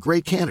out on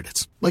great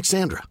candidates like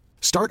Sandra.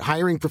 Start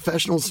hiring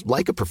professionals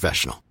like a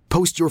professional.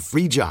 Post your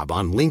free job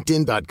on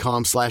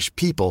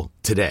linkedin.com/people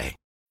today.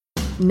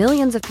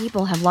 Millions of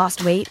people have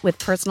lost weight with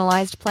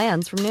personalized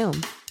plans from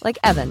Noom. Like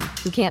Evan,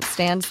 who can't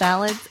stand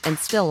salads and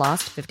still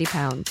lost 50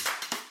 pounds.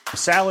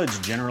 Salads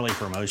generally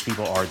for most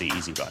people are the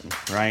easy button,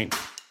 right?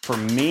 For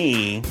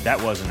me,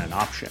 that wasn't an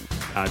option.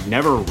 I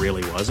never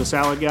really was a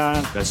salad guy.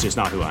 That's just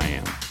not who I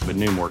am. But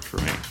Noom worked for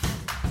me.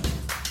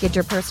 Get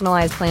your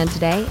personalized plan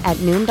today at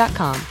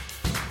Noom.com.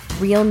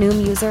 Real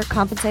Noom user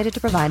compensated to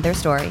provide their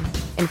story.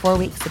 In 4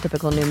 weeks, the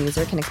typical Noom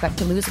user can expect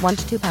to lose 1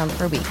 to 2 pounds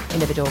per week.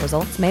 Individual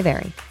results may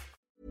vary.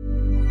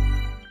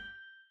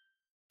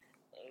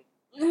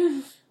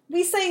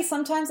 We say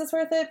sometimes it's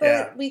worth it,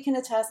 but we can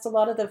attest a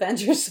lot of the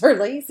vendors are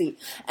lazy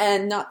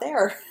and not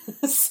there.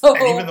 So,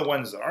 and even the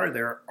ones that are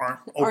there aren't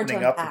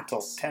opening up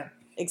until 10.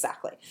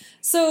 Exactly.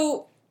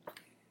 So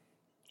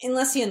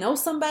unless you know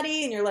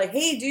somebody and you're like,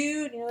 hey,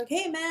 dude, and you're like,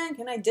 hey, man,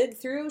 can I dig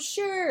through?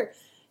 Sure.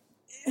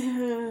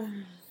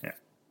 I'd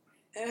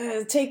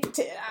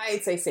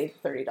say save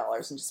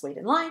 $30 and just wait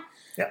in line.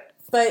 Yeah.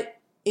 But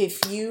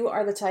if you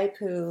are the type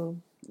who,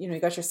 you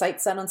got your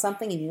sights set on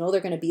something and you know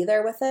they're going to be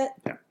there with it,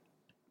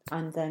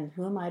 and then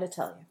who am I to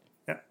tell you?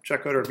 Yeah,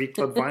 check out our Beat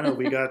Club vinyl.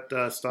 We got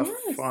stuff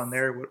on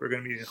there. What we're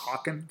going to be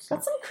hawking. So.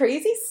 Got some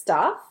crazy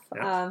stuff.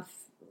 Yeah.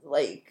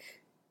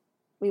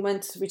 We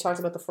talked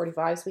about the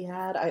 45s we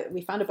had.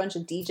 We found a bunch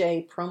of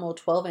DJ promo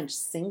 12-inch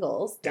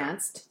singles,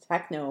 danced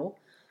techno,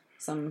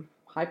 some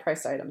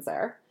high-priced items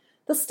there.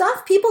 The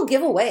stuff people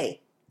give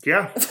away.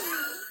 Yeah.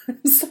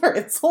 I'm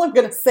sorry, that's all I'm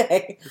going to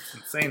say. It's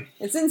insane.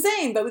 It's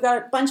insane, but we got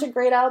a bunch of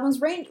great albums,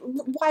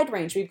 wide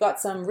range. We've got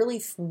some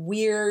really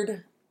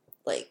weird,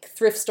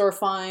 thrift store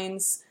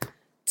finds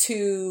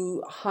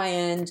to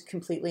high-end,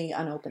 completely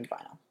unopened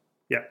vinyl.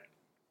 Yeah.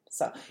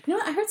 So, you know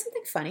what? I heard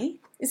something funny.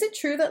 Is it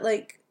true that,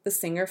 the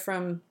singer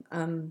from,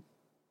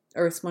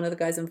 or it's one of the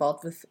guys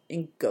involved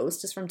in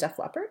Ghost is from Def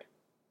Leppard?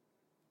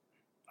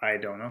 I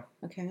don't know.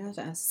 Okay, I have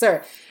to ask.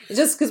 Sorry.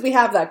 Just because we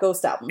have that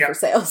Ghost album for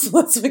sale,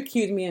 so that's what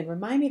cued me in.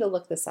 Remind me to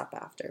look this up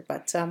after.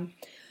 But, so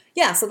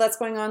that's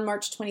going on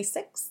March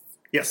 26th.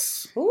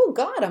 Yes. Oh,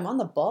 God, I'm on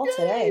the ball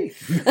today.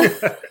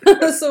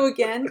 So,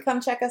 again,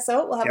 come check us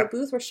out. We'll have a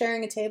booth. We're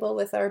sharing a table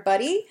with our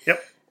buddy.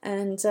 Yep.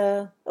 And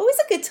always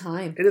a good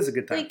time. It is a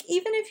good time.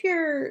 Even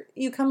if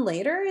you come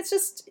later, it's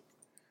just...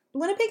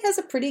 Winnipeg has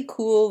a pretty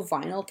cool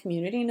vinyl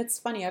community, and it's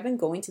funny. I've been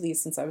going to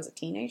these since I was a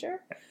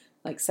teenager,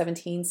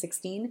 17,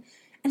 16,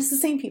 and it's the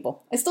same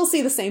people. I still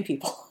see the same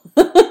people.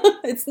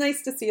 It's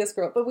nice to see us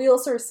grow up, but we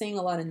also are seeing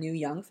a lot of new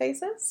young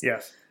faces.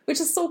 Yes. Which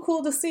is so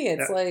cool to see.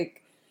 It's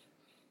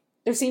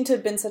there seemed to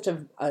have been such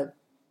a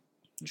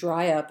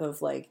dry up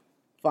of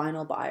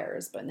vinyl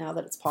buyers, but now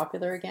that it's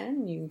popular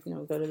again, you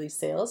go to these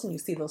sales and you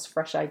see those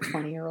fresh-eyed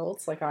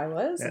 20-year-olds like I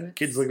was. Yeah, and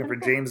kids looking for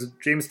James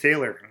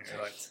Taylor. And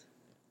you're like,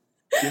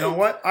 you know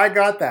what? I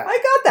got that. I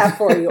got that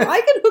for you.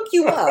 I can hook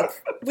you up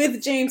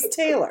with James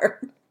Taylor.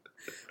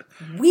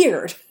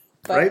 Weird.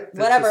 But right?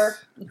 whatever.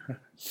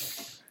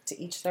 To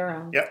each their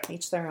own. Yep.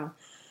 Each their own.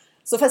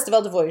 So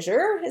Festival de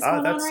Voyageur is going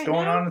on right now. That's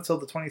going on until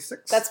the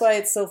 26th. That's why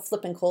it's so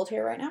flippin' cold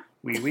here right now.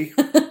 Oui.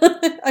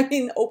 I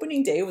mean,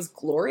 opening day was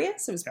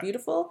glorious. It was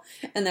beautiful.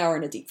 And now we're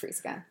in a deep freeze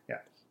again. Yeah.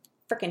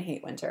 Freaking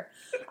hate winter.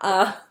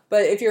 But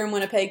if you're in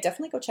Winnipeg,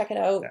 definitely go check it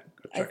out.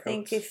 Yeah, I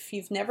think if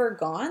you've never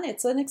gone,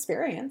 it's an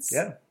experience.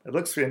 Yeah, it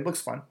looks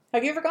fun.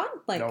 Have you ever gone?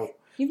 No.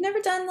 You've never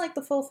done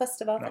the full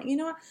festival thing? You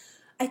know what?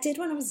 I did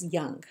when I was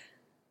young.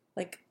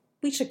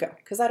 We should go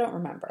because I don't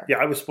remember. Yeah,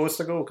 I was supposed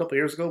to go a couple of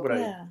years ago, but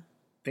I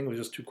think it was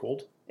just too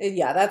cold.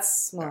 Yeah,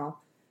 that's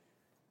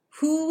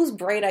whose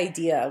bright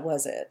idea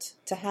was it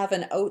to have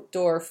an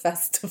outdoor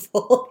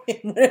festival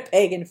in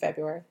Winnipeg in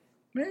February?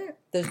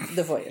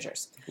 The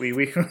Voyageurs.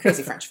 Oui.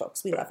 Crazy French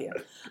folks. We love you.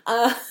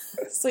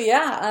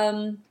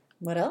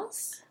 What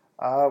else?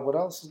 What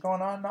else is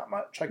going on? Not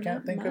much. I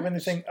can't think of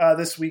anything.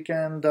 This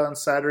weekend on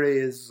Saturday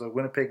is the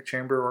Winnipeg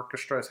Chamber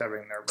Orchestra is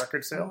having their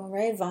record sale. All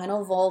right.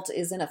 Vinyl Vault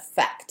is in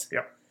effect.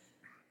 Yep.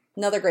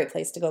 Another great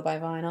place to go buy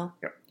vinyl.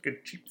 Yep.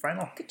 Good cheap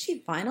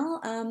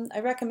vinyl. I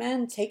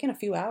recommend taking a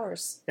few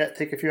hours. Yeah,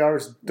 take a few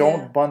hours.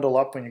 Don't bundle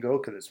up when you go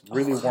because it's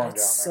really warm down there.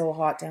 It's so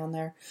hot down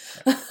there.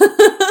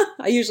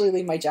 I usually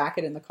leave my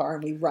jacket in the car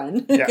and we run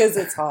because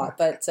it's hot.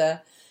 But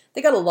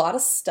they got a lot of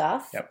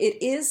stuff. Yep.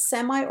 It is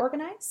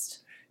semi-organized.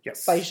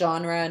 Yes. By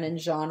genre, and in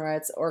genre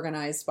it's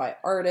organized by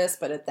artists,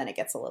 but then it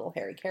gets a little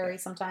hairy-carry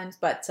sometimes.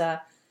 But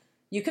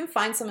you can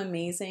find some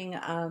amazing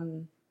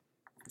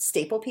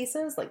staple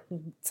pieces like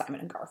Simon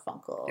and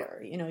Garfunkel,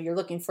 or you're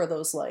looking for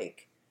those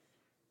like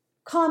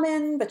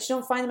common, but you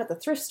don't find them at the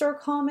thrift store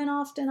common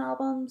often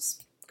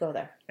albums. Go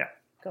there. Yeah.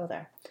 Go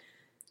there.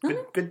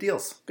 Good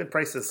deals. Good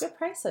prices. Good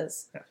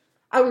prices. Yeah.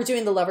 We're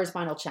doing the Lovers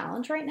Vinyl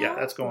Challenge right now. Yeah,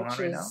 that's going on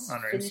right now on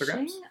our Instagrams.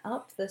 Finishing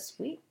up this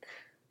week.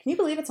 Can you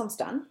believe it's almost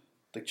done?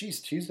 Like, geez,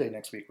 Tuesday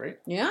next week, right?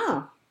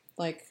 Yeah.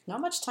 Like, not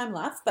much time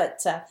left,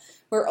 but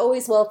we're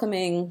always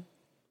welcoming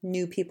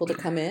new people to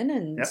come in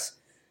and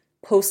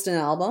post an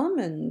album.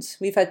 And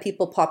we've had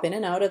people pop in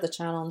and out of the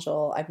challenge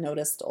I've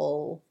noticed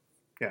all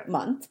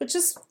month, which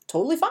is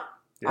totally fine.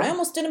 Yeah. I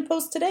almost didn't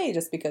post today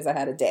just because I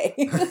had a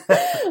day.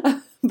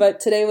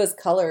 But today was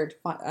colored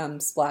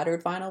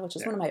splattered vinyl, which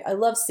is one of I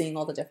love seeing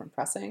all the different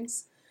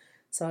pressings.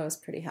 So I was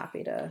pretty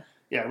happy to...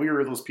 Yeah, we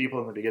were those people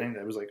in the beginning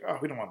that was like, oh,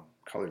 we don't want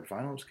colored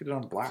vinyl, just get it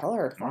on black.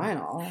 Colored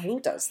vinyl? Who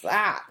does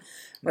that?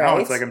 Now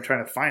it's like I'm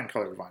trying to find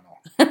colored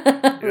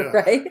vinyl.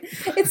 Right?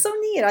 It's so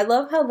neat. I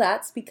love how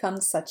that's become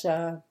such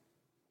a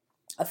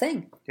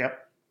thing.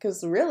 Yep.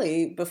 Because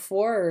really,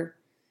 before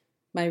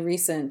my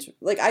recent...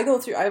 Like, I've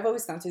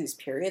always gone through these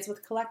periods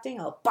with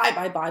collecting. I'll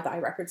buy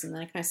records, and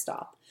then I kind of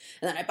stop.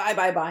 And then I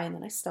buy, and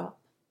then I stop.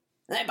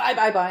 And then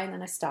I buy, and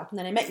then I stop. And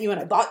then I met you,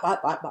 and I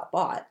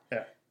bought.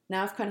 Yeah.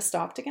 Now I've kind of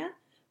stopped again.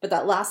 But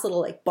that last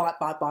little, like,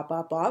 bought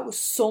was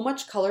so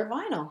much colored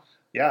vinyl.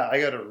 Yeah, I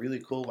got a really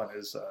cool one.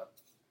 Is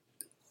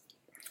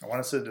I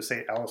want to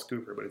say Alice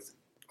Cooper, but it's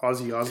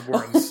Ozzy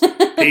Osbourne's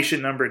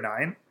Patient Number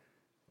 9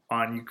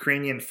 on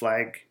Ukrainian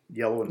flag,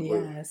 yellow and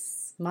blue.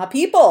 Yes, my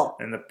people.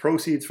 And the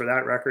proceeds for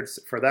that record,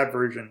 for that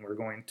version, were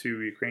going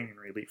to Ukrainian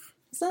relief.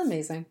 Isn't that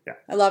amazing? Yeah.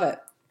 I love it.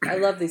 I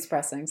love these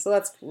pressings. So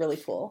that's really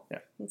cool. Yeah.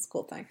 That's a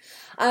cool thing.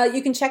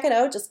 You can check it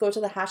out. Just go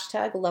to the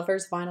hashtag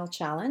Lovers Vinyl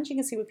Challenge. You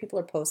can see what people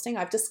are posting.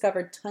 I've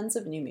discovered tons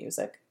of new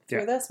music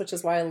through this, which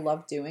is why I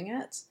love doing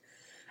it.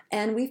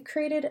 And we've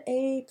created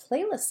a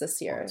playlist this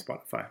year. On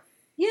Spotify.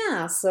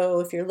 Yeah. So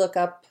if you look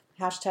up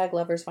hashtag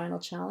Lovers Vinyl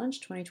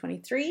Challenge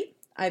 2023,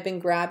 I've been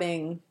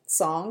grabbing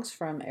songs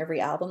from every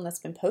album that's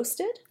been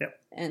posted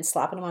and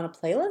slapping them on a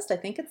playlist. I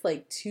think it's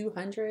like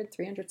 200,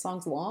 300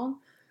 songs long.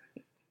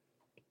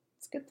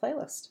 Good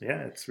playlist.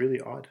 Yeah, it's really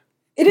odd.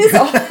 It is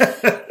odd.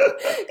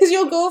 Because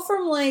you'll go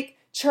from like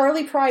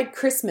Charlie Pride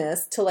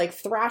Christmas to like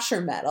thrasher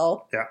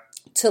metal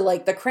to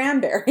like the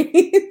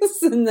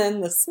Cranberries and then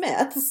the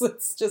Smiths.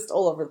 It's just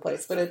all over the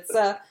place. But it's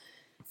a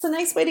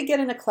nice way to get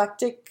an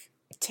eclectic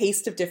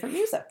taste of different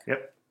music.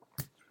 Yep.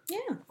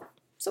 Yeah.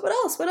 So what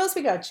else? What else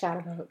we got to chat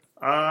about?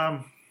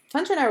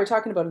 Hunter and I were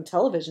talking about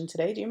Intellivision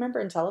today. Do you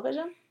remember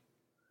Intellivision?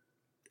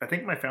 I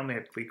think my family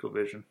had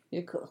ColecoVision.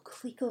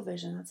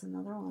 ColecoVision, that's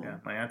another one. Yeah,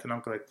 my aunt and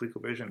uncle had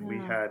ColecoVision. Yeah. We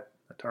had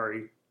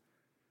Atari.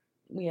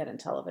 We had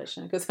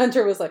Intellivision. Because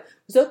Hunter was like,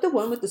 was that the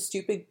one with the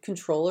stupid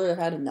controller that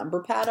had a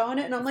number pad on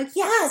it? And I'm like,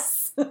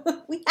 yes!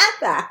 We had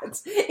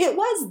that. It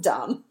was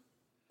dumb.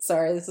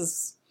 Sorry, this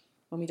is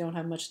when we don't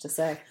have much to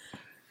say.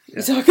 Yeah.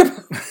 We talk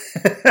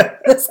about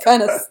this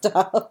kind of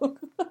stuff.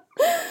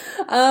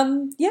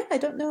 I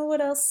don't know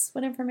what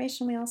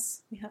information we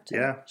have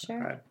to share.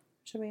 Right.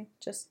 Should we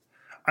just...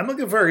 I'm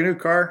looking for a new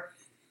car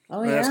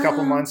in the next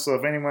couple of months, so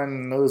if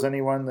anyone knows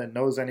anyone that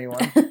knows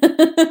anyone...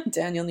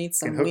 Daniel needs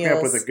some can hook meals me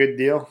up with a good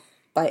deal.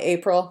 By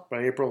April.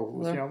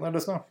 Let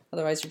us know.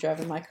 Otherwise, you're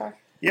driving my car.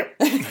 Yep.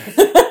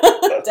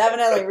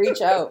 Definitely reach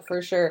out,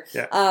 for sure.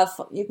 Yeah.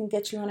 You can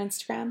get you on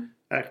Instagram.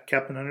 At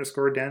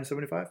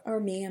Captain_Dan75. Or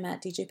me, I'm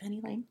at DJ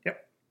Penny Lane.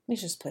 Yep. We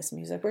should just play some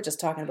music. We're just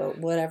talking about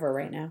whatever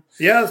right now.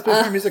 Yeah, let's play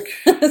some music.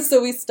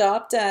 So we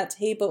stopped at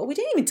Hey Bo. We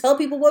didn't even tell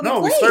people what we played.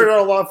 No, we started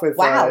all off with...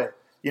 Wow.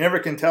 You Never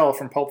Can Tell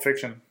from Pulp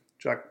Fiction,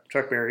 Chuck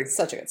Berry.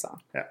 Such a good song.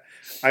 Yeah.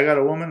 I Got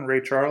a Woman,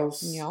 Ray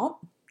Charles. Yep.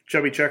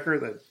 Chubby Checker,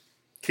 the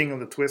king of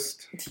the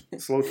twist.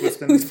 Slow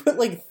twisting. We put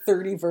like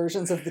 30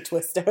 versions of the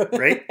twist out.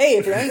 Right? Hey,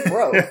 if it ain't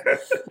broke.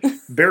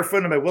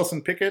 Barefooted by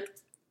Wilson Pickett.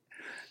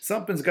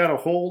 Something's Got a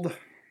Hold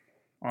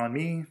on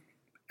Me,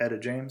 Etta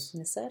James.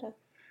 Miss Etta.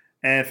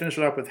 And finish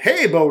it up with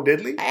Hey Bo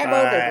Diddley. Hey Bo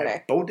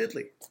Diddley. Bo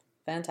Diddley.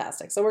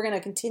 Fantastic. So we're going to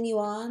continue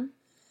on.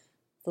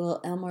 The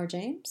little Elmore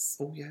James.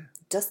 Oh, yeah.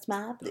 Dust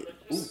My Blues.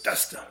 Ooh,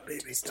 dust them,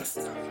 baby. Dust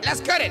them. Let's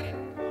cut it.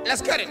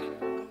 Let's cut it.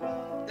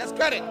 Let's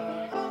cut it.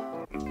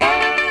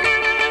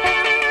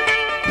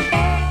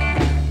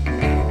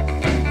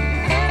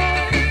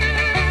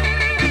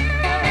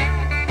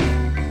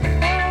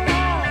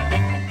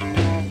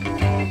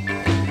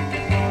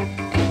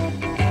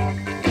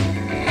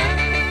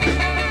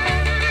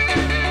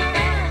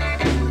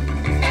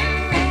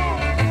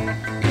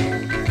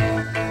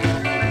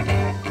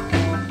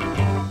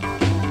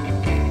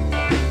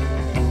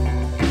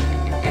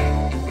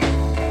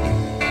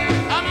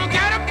 I'm gonna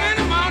get up in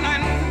the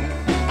morning.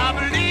 I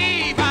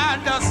believe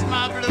I dust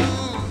my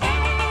blues.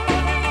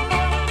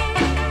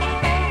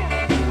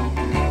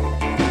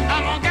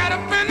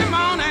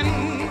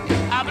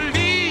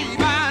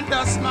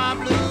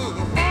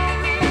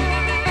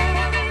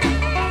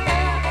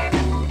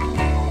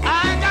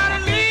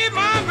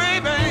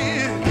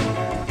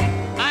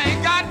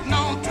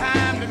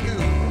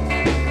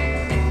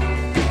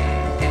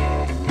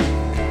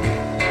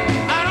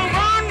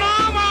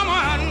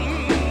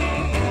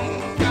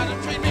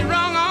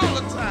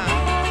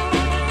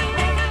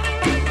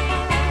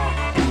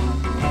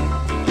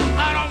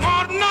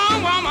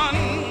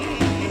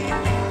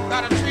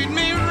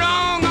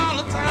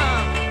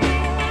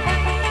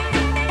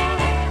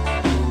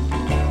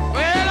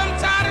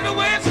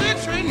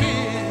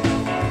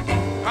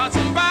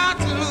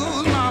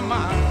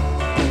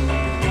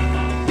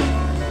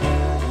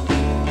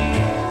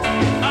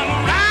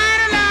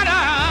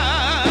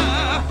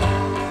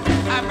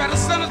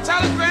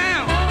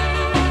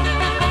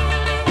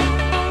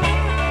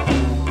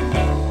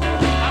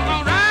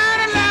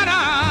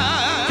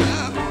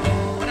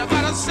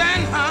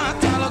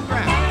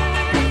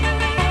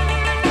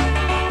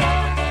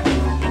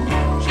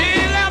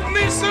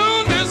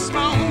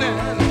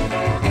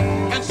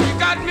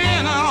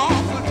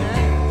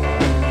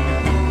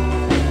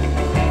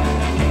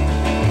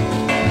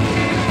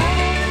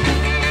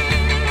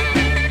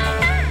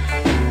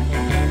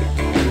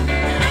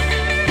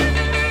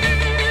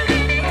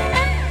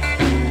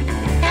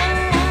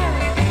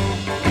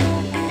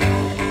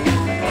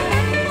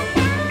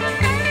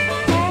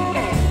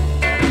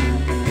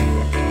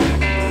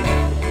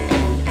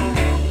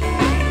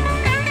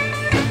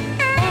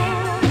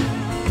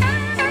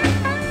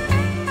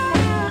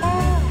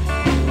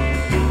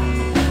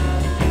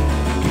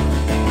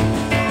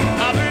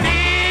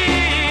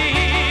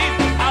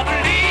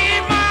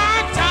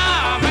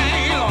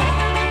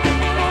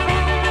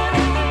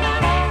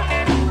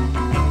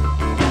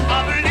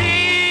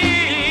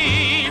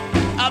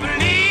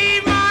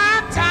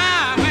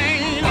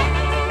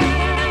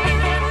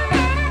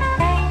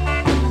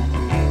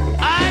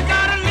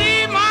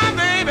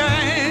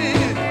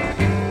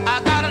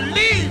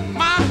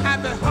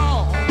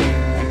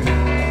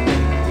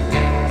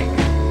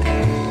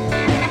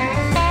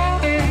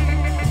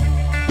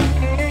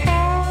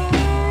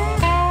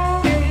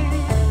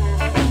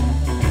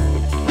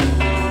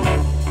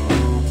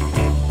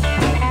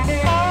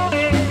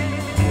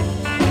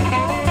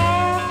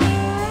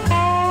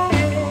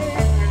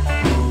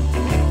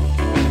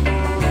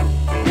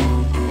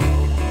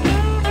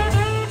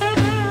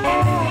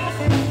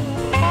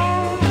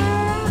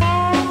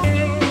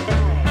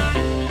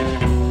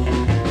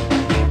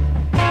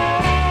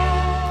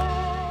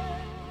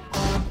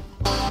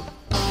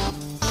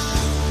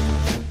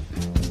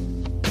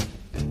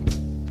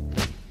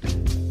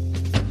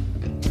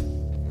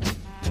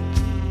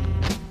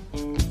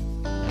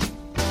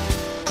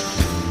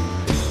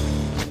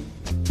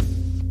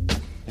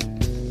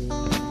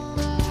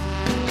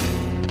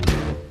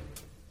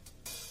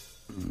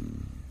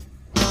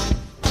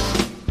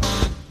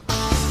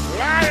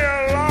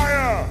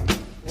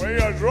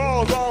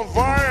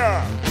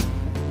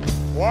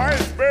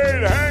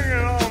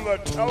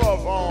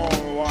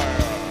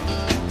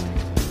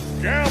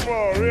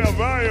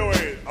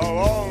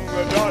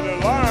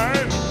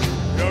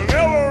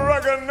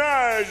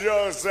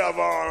 yourself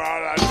on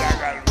heart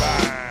attack and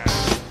fine.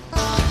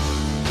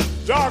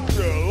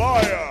 Doctor,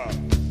 lawyer,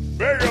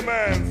 beggar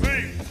man,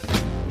 thief.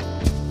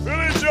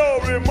 Billy Joe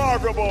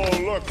Remarkable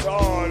looks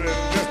on in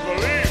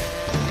disbelief.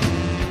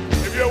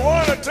 If you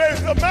want to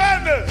taste the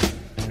madness,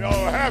 you'll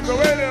have to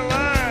wait in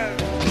line.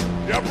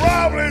 You'll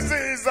probably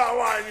see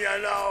someone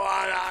you know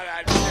on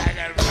a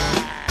second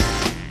fine.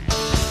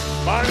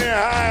 Money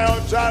high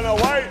on China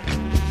White,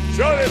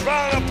 surely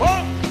found a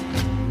punk.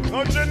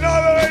 Don't you know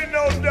there ain't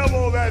no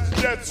devil that's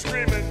jet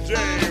screaming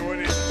Jay when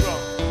he's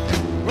drunk?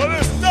 Well,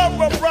 this stuff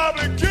will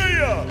probably kill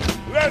you.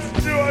 Let's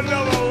do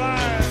another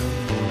line.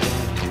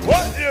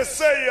 What you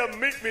say you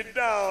meet me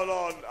down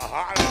on a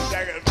heart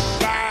attack and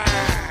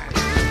fine?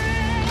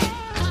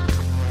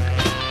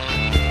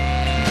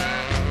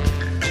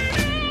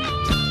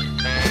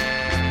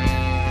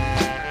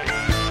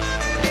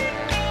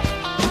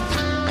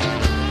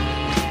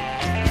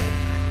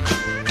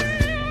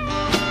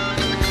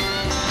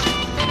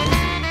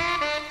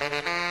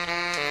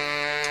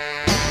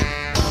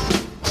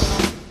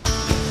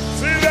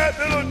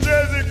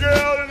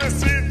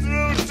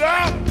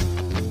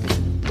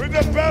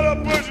 Bella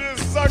Bush is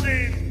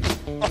sucking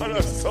on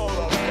a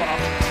soda pop.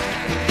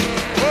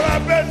 Well, I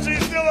bet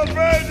she's still a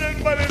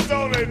virgin, but it's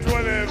only 25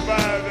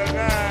 to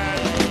 9.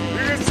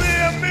 You can see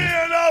a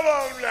million of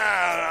them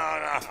down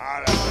on a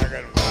heart attack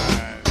and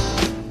fine.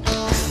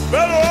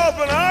 Better off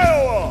in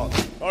Iowa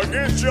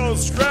against your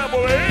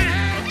scrambled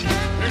egg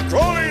and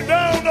crawling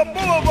down the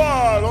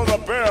boulevard on a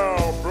pair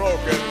of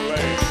broken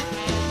legs.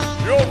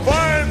 You'll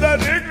find that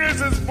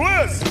ignorance is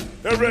bliss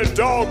every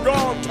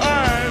doggone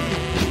time.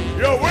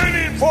 You're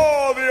waiting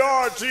for the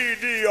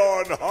RTD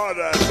on heart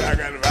attack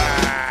and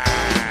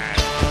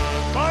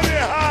fine. Money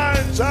high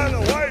and China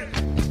White,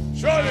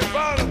 surely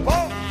found a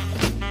pump.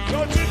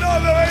 Don't you know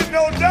there ain't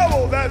no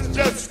devil that's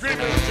just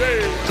screaming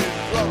Jay when he's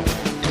drunk?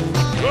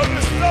 Well,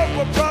 this stuff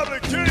will probably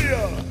kill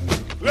you.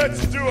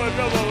 Let's do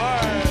another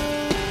line.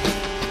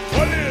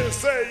 What do you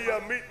say you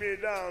meet me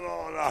down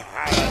on a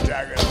heart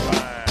attack and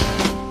fine?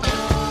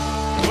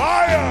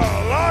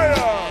 Liar,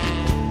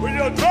 liar, with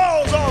your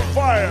drawers on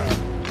fire.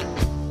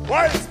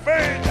 White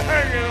spade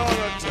hanging on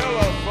a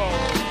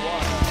telephone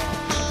wire.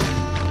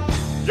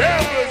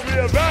 Gamblers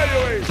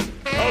reevaluate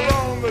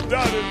along the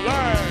dotted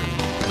line.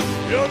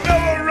 You'll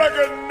never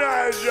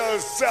recognize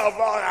yourself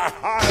on a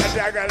heart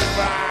attack and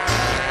fine.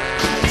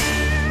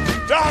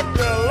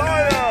 Doctor,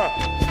 lawyer,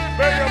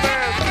 beggar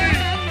man,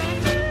 thief.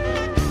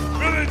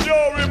 Billy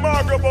Joe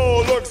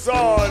Remarkable looks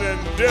on in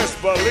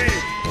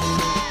disbelief.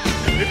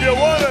 If you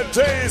want to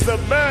taste the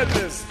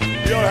madness,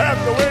 you'll have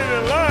to wait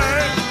in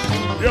line.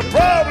 You'll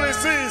probably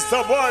see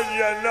someone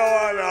you know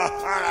on a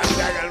heart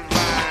attack and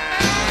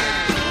fine.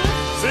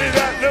 See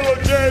that little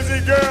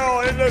Jersey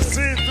girl in the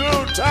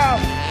see-through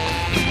top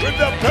with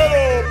the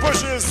pedal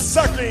pushes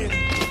sucking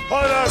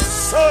on a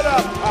soda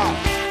pop.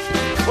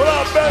 Well,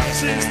 I bet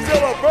she's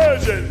still a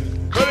virgin,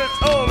 but it's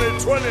only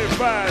 25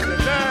 to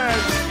 9.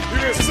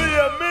 You can see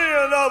a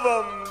million of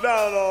them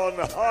down on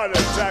the heart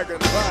attack and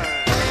fine.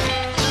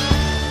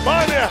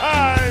 Money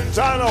high and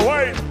China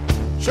White,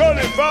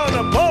 surely found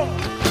a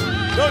pump.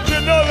 Don't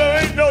you know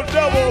there ain't no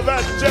devil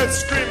that's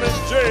just screaming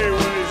Jay when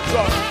he's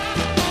drunk?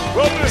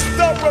 Well, this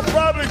stuff will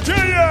probably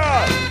kill you.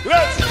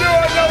 Let's do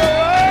another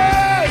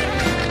line.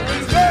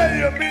 Instead,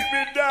 you meet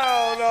me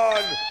down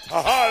on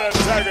a heart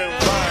attack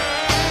and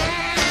fine.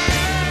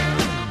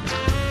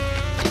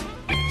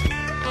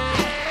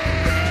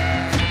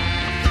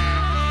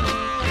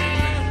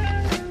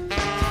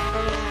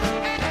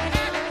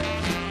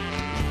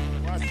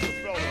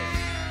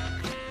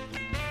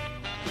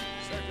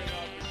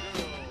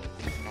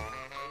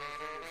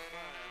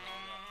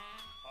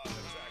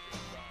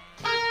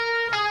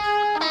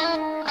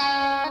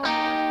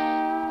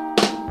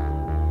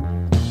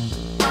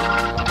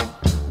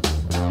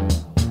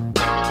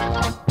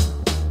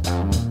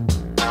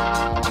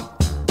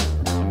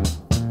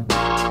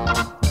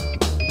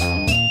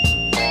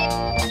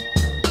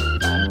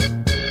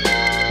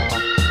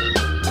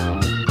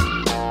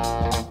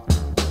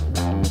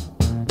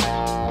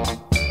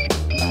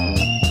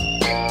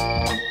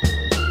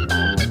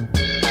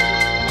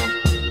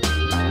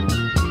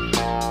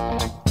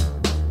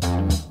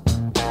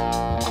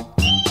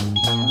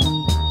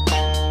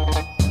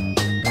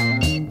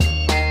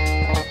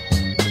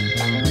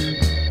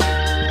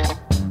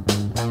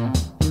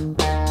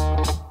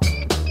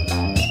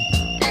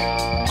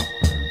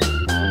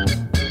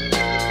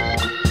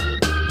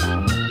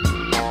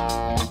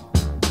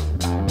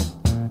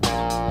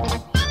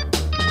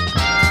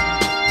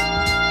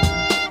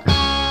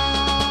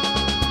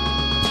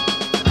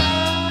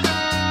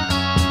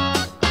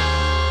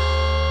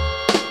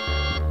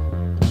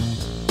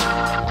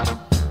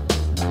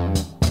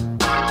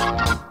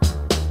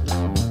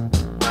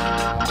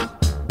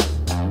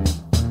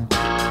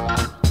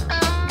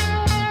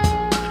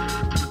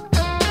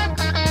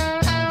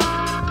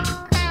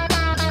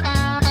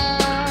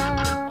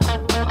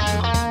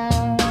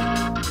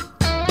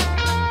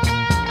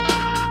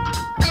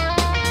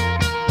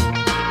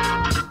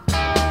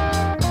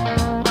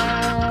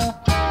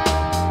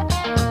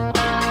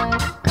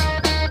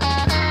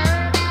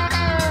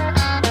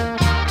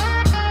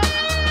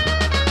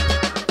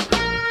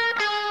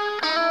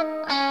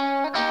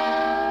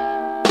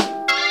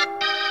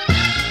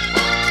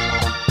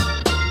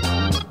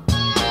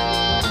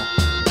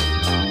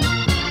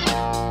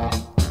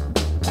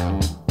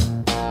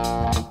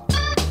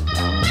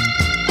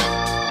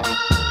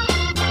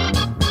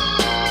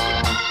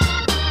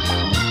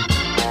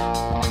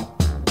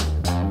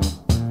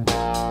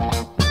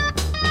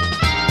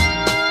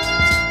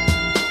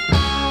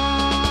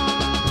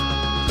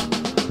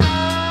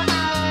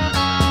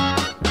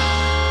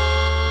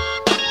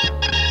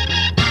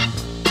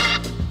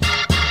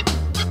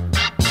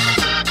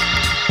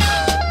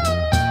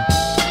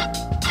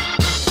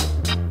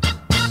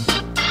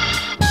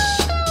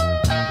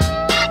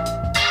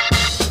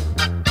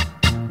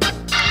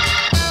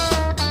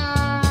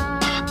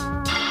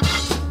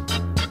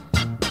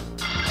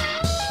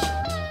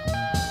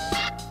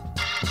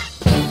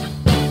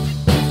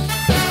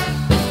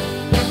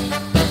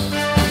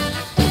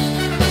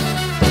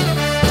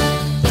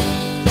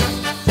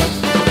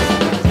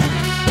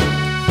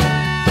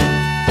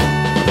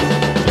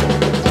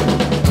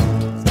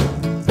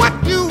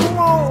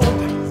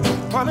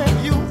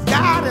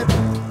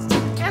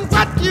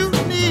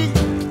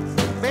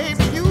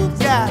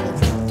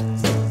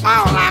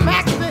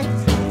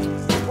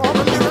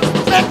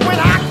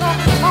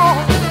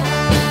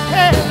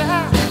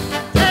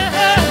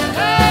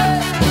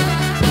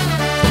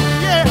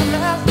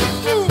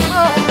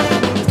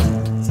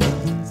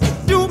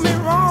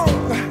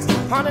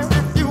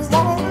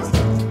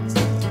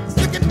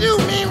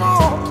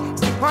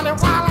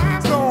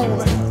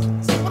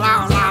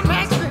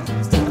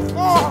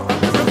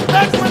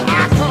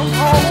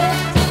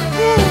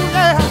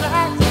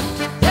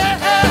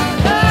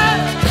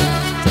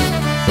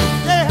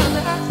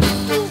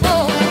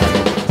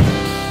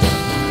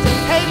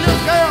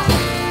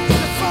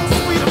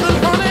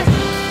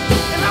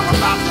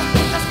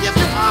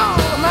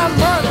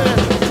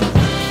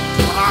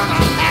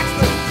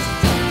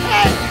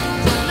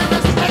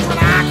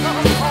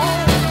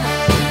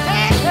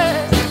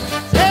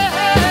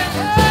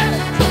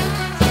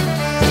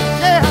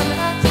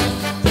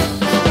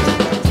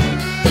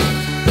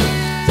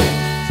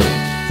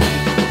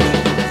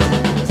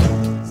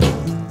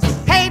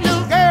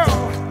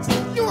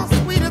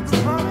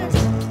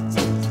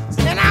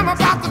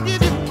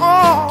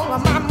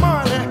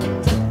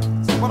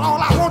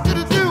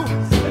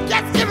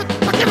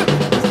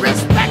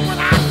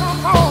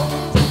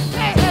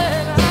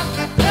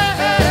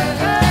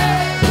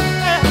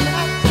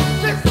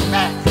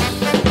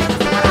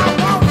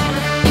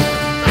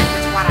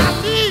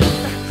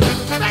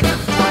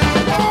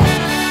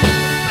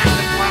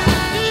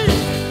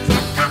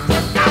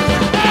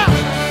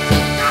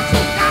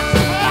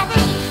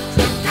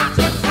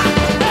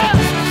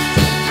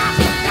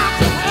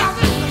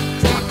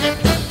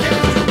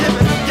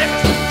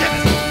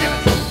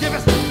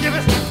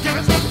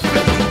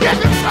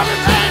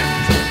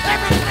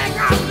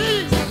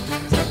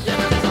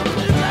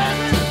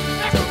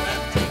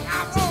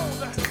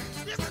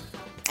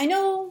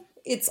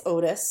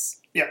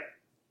 Otis. Yeah.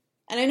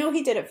 And I know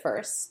he did it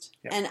first.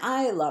 Yeah. And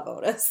I love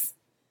Otis.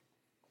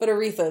 But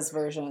Aretha's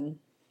version,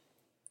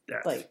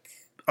 like,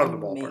 out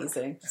of the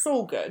amazing.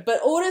 So good.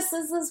 But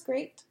Otis's is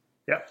great.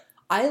 Yeah.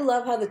 I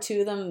love how the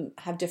two of them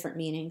have different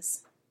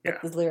meanings. Yeah.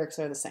 But the lyrics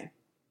are the same.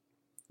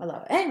 I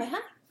love it. Anyway,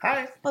 hi.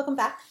 Hi. Welcome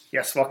back.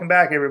 Yes, welcome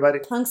back, everybody.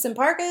 Punks and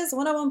Parkas,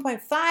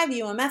 101.5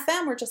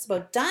 UMFM. We're just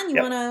about done.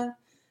 You want to...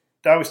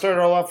 We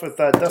started all off with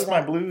Dust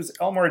My Blues,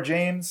 Elmore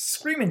James,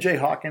 Screaming Jay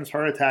Hawkins,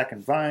 Heart Attack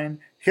and Vine,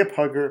 Hip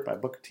Hugger by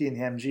Booker T and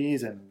the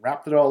MGs, and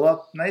wrapped it all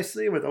up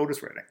nicely with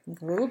Otis Redding.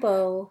 With a little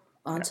bow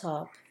on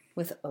top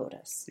with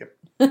Otis. Yep.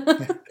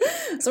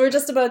 So we're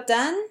just about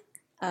done.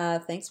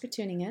 Thanks for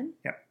tuning in.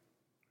 Yep.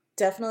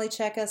 Definitely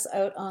check us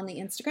out on the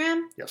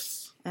Instagram.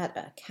 Yes.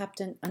 At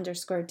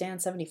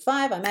Captain_Dan75.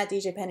 I'm at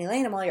DJ Penny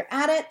Lane. And while you're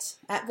at it,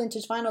 at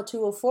Vintage Vinyl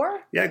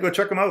 204. Yeah, go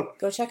check them out.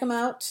 Go check them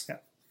out. Yeah.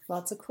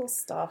 Lots of cool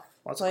stuff.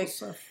 Lots of cool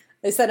stuff.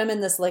 They said I'm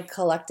in this like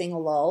collecting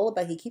lull,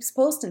 but he keeps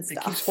posting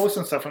stuff. He keeps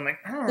posting stuff. I'm like,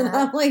 and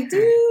I'm like,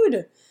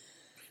 dude.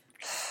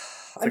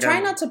 I'm like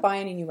trying not to buy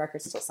any new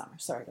records till summer.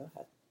 Sorry, go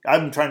ahead.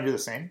 I'm trying to do the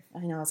same. I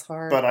know, it's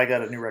hard. But I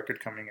got a new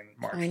record coming in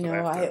March. I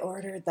know. I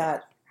ordered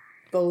that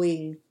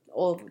Bowie,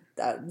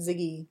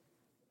 Ziggy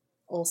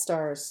All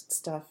Stars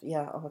stuff.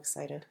 Yeah, all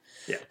excited.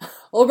 Yeah.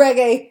 Old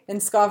reggae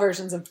and ska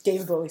versions of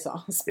David Bowie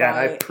songs. Yeah,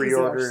 and I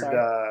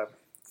pre-ordered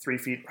 3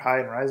 Feet High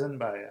and Rising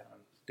by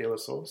De La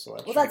Soul. So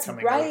that that's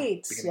coming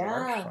right.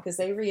 Yeah, because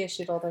they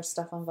reissued all their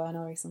stuff on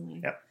vinyl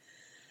recently. Yep.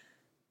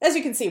 As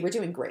you can see, we're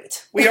doing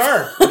great. We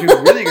are. We're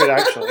doing really good,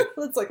 actually.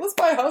 It's like, let's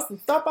buy a house and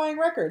stop buying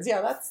records.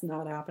 Yeah, that's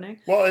not happening.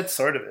 Well, it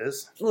sort of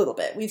is. A little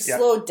bit. We've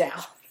slowed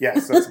down.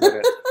 Yes, that's about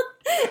it.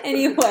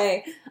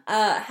 Anyway,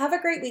 have a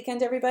great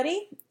weekend,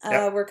 everybody.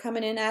 We're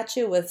coming in at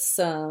you with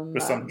some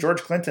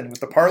George Clinton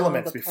with the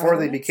Parliaments before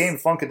they became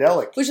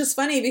Funkadelic. Which is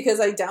funny because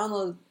I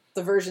downloaded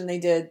the version they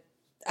did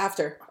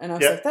after, and I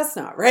was like, that's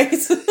not right. And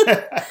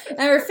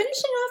we're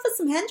finishing off with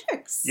some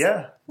Hendrix.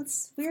 Yeah.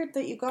 That's weird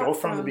that you got go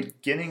from the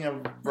beginning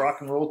of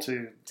rock and roll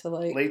to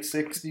like late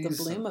 60s. The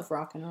bloom of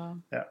rock and roll.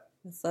 Yeah.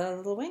 It's a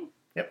little wing.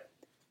 Yep.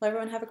 Well,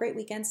 everyone have a great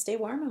weekend. Stay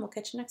warm, and we'll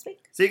catch you next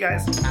week. See you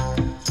guys.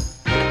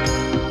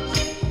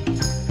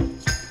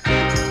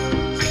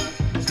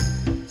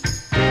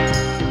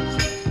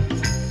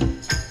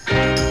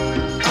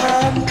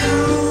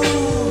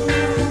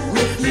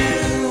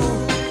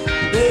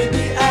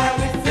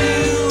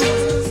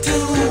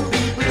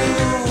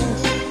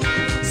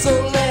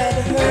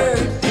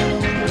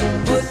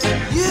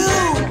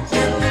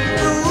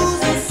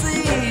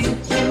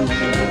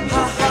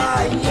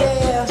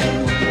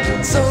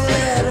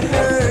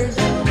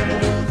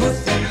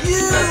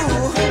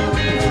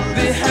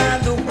 Behind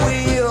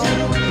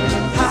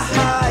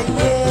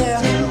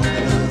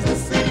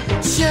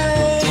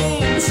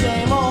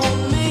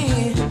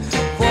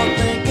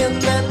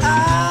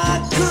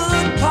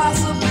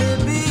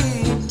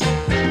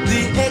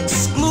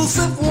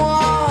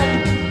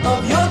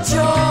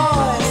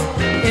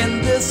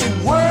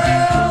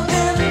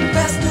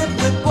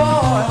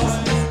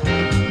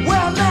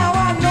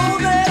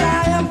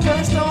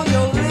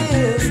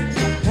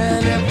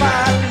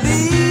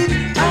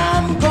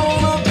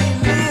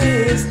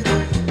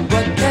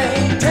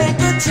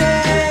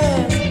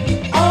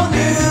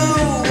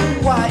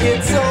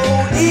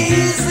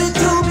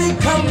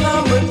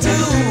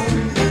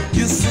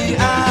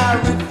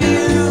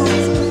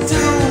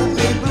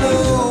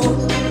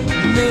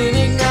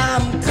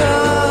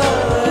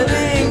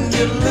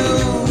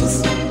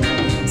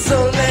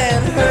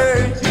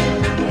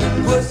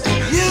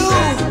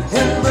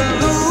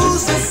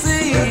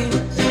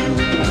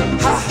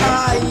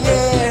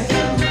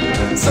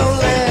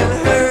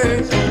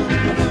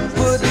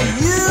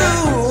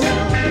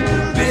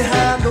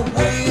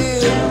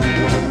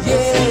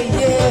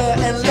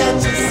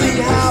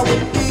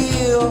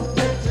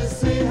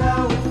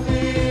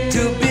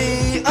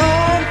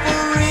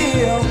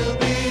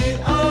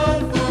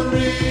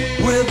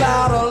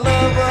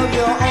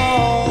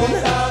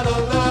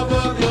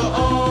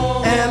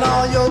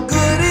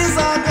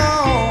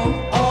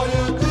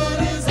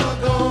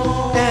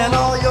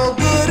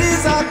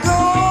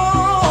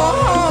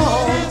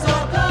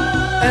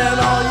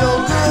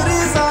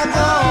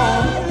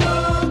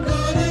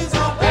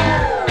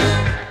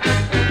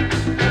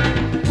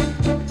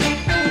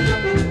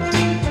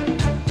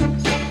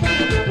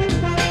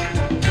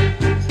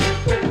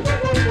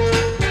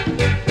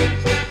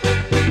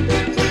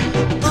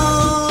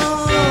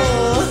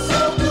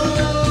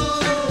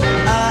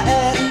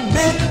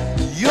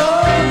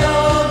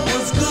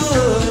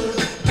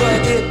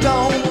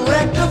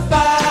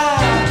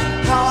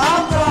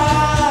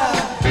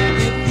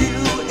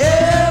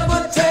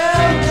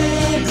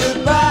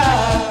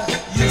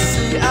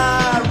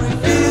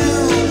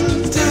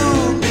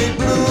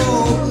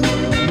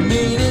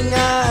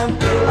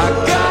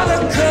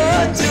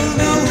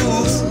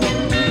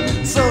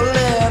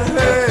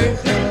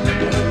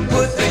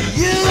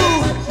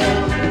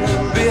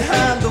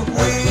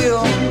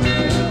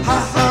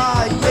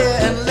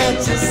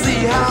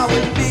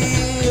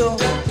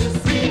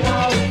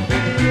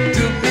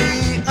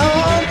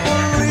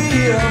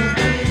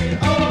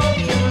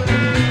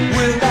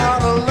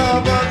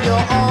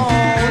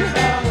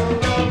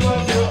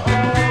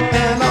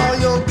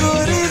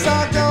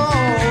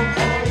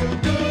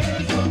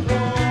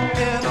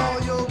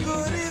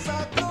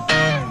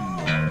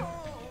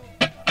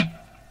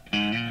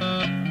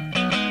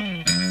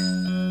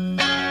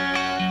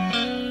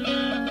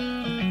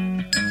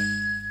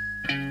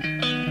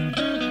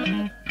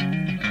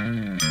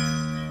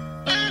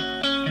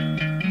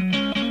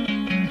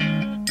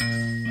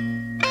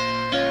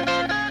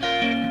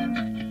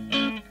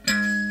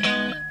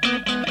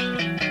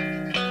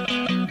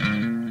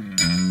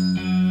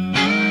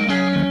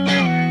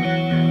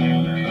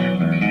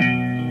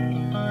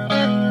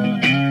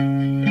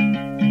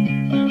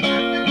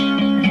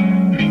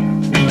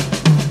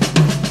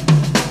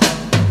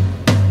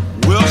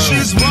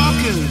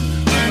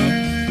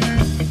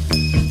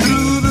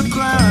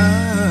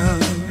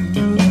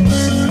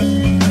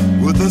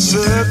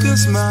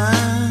this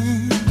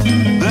mind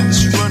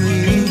that's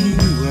running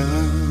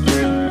wild.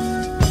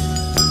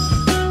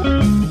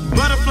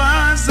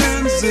 Butterflies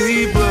and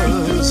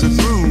zebras and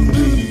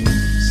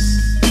moonbeams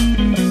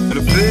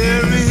and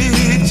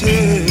fairy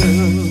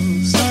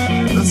tales.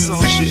 That's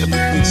all she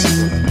ever thinks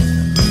about.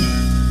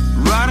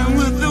 Riding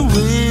with the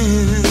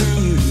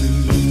wind.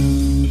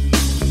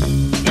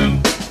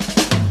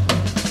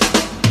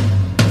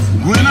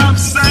 When I'm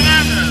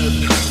sad,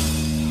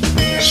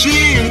 she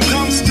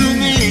comes to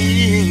me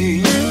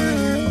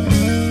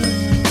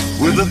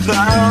with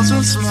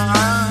 1,000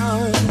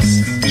 smiles.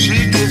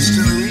 She gives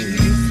to me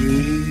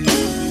free.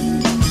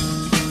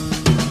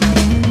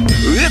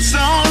 It's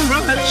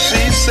alright,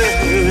 she said,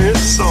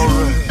 it's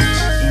alright.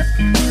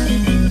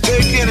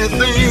 Take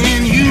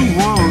anything you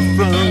want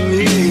from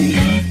me.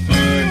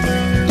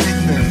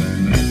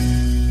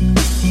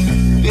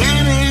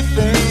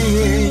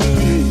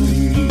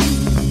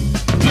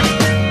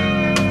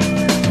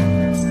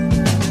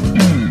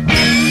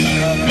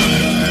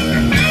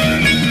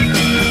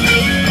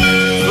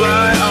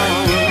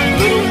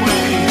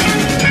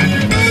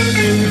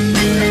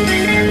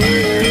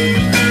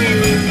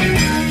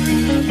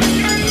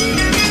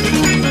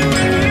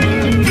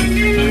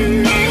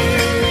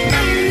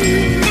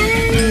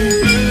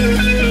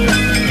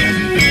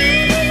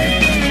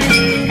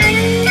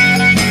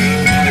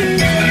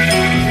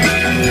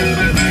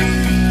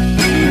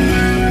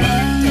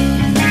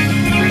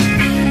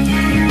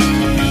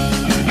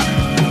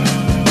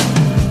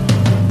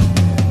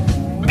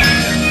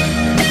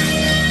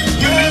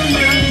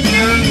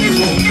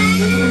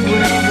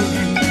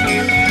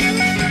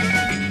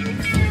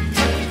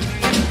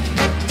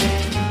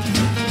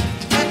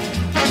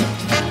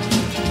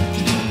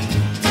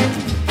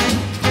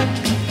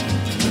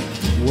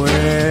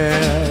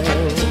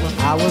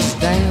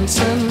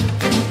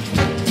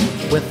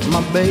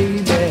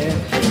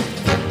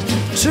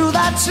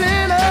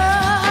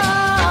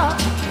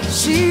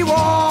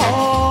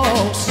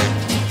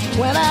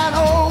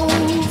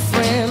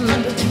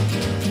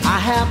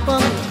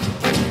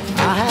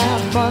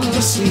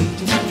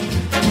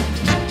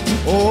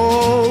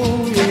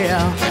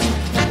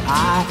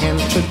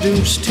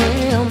 Introduced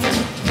him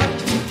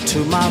to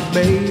my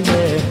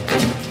baby,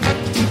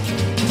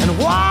 and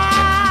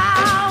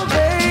while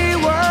they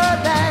were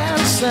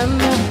dancing,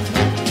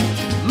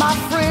 my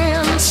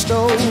friend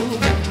stole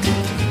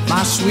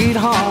my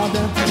sweetheart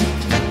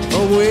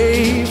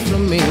away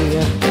from me.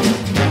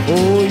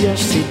 Oh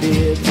yes he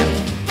did.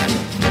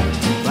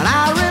 But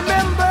I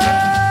remember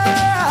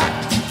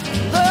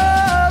the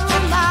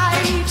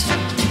night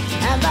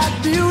and that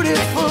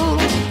beautiful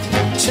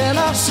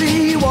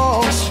Tennessee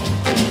waltz.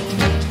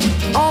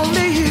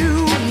 Only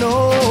you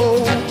know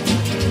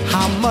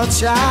how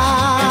much I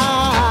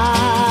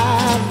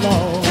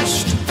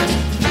lost.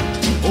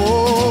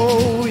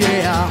 Oh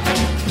yeah,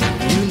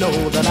 you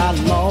know that I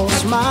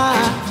lost my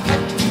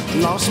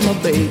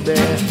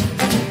baby.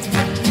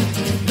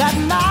 That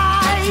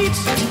night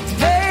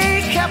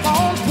they kept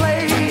on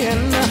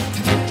playing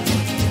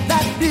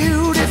that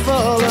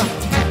beautiful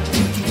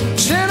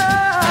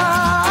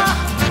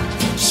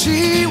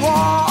Tennessee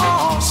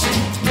waltz.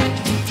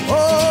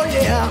 Oh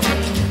yeah.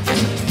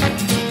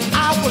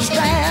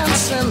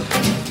 Dancing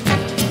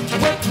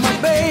with my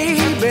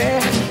baby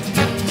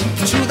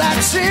to that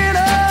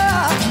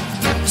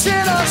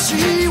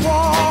Tennessee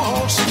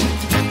waltz.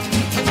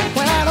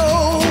 When an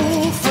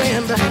old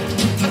friend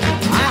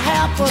I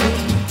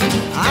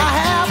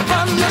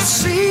happened to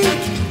see.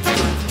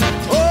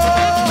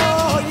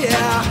 Oh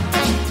yeah,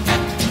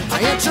 I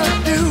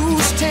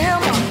introduced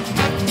him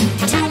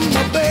to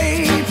my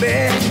baby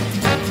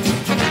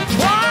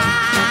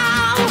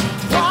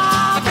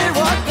while they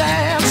were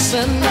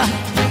dancing.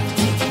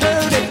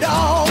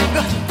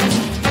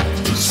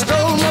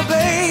 Stole my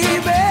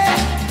baby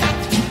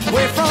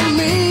away from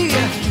me.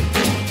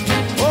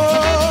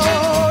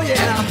 Oh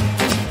yeah,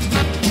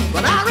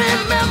 but I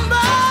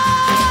remember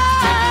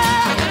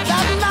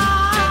that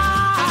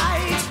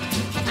night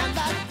and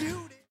that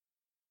beauty.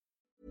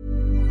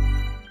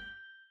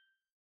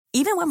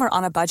 Even when we're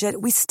on a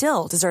budget, we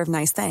still deserve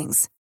nice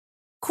things.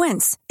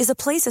 Quince is a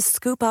place to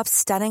scoop up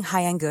stunning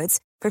high-end goods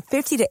for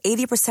 50 to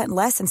 80%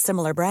 less than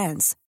similar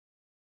brands.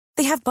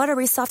 They have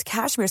buttery soft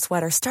cashmere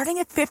sweaters starting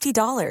at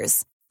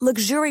 $50,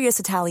 luxurious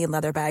Italian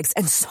leather bags,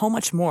 and so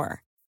much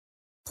more.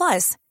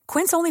 Plus,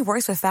 Quince only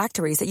works with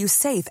factories that use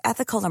safe,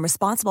 ethical, and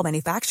responsible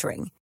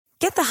manufacturing.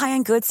 Get the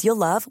high-end goods you'll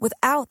love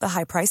without the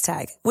high price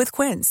tag with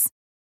Quince.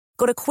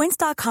 Go to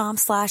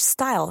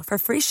quince.com/style for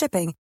free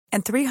shipping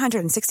and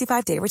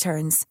 365-day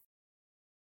returns.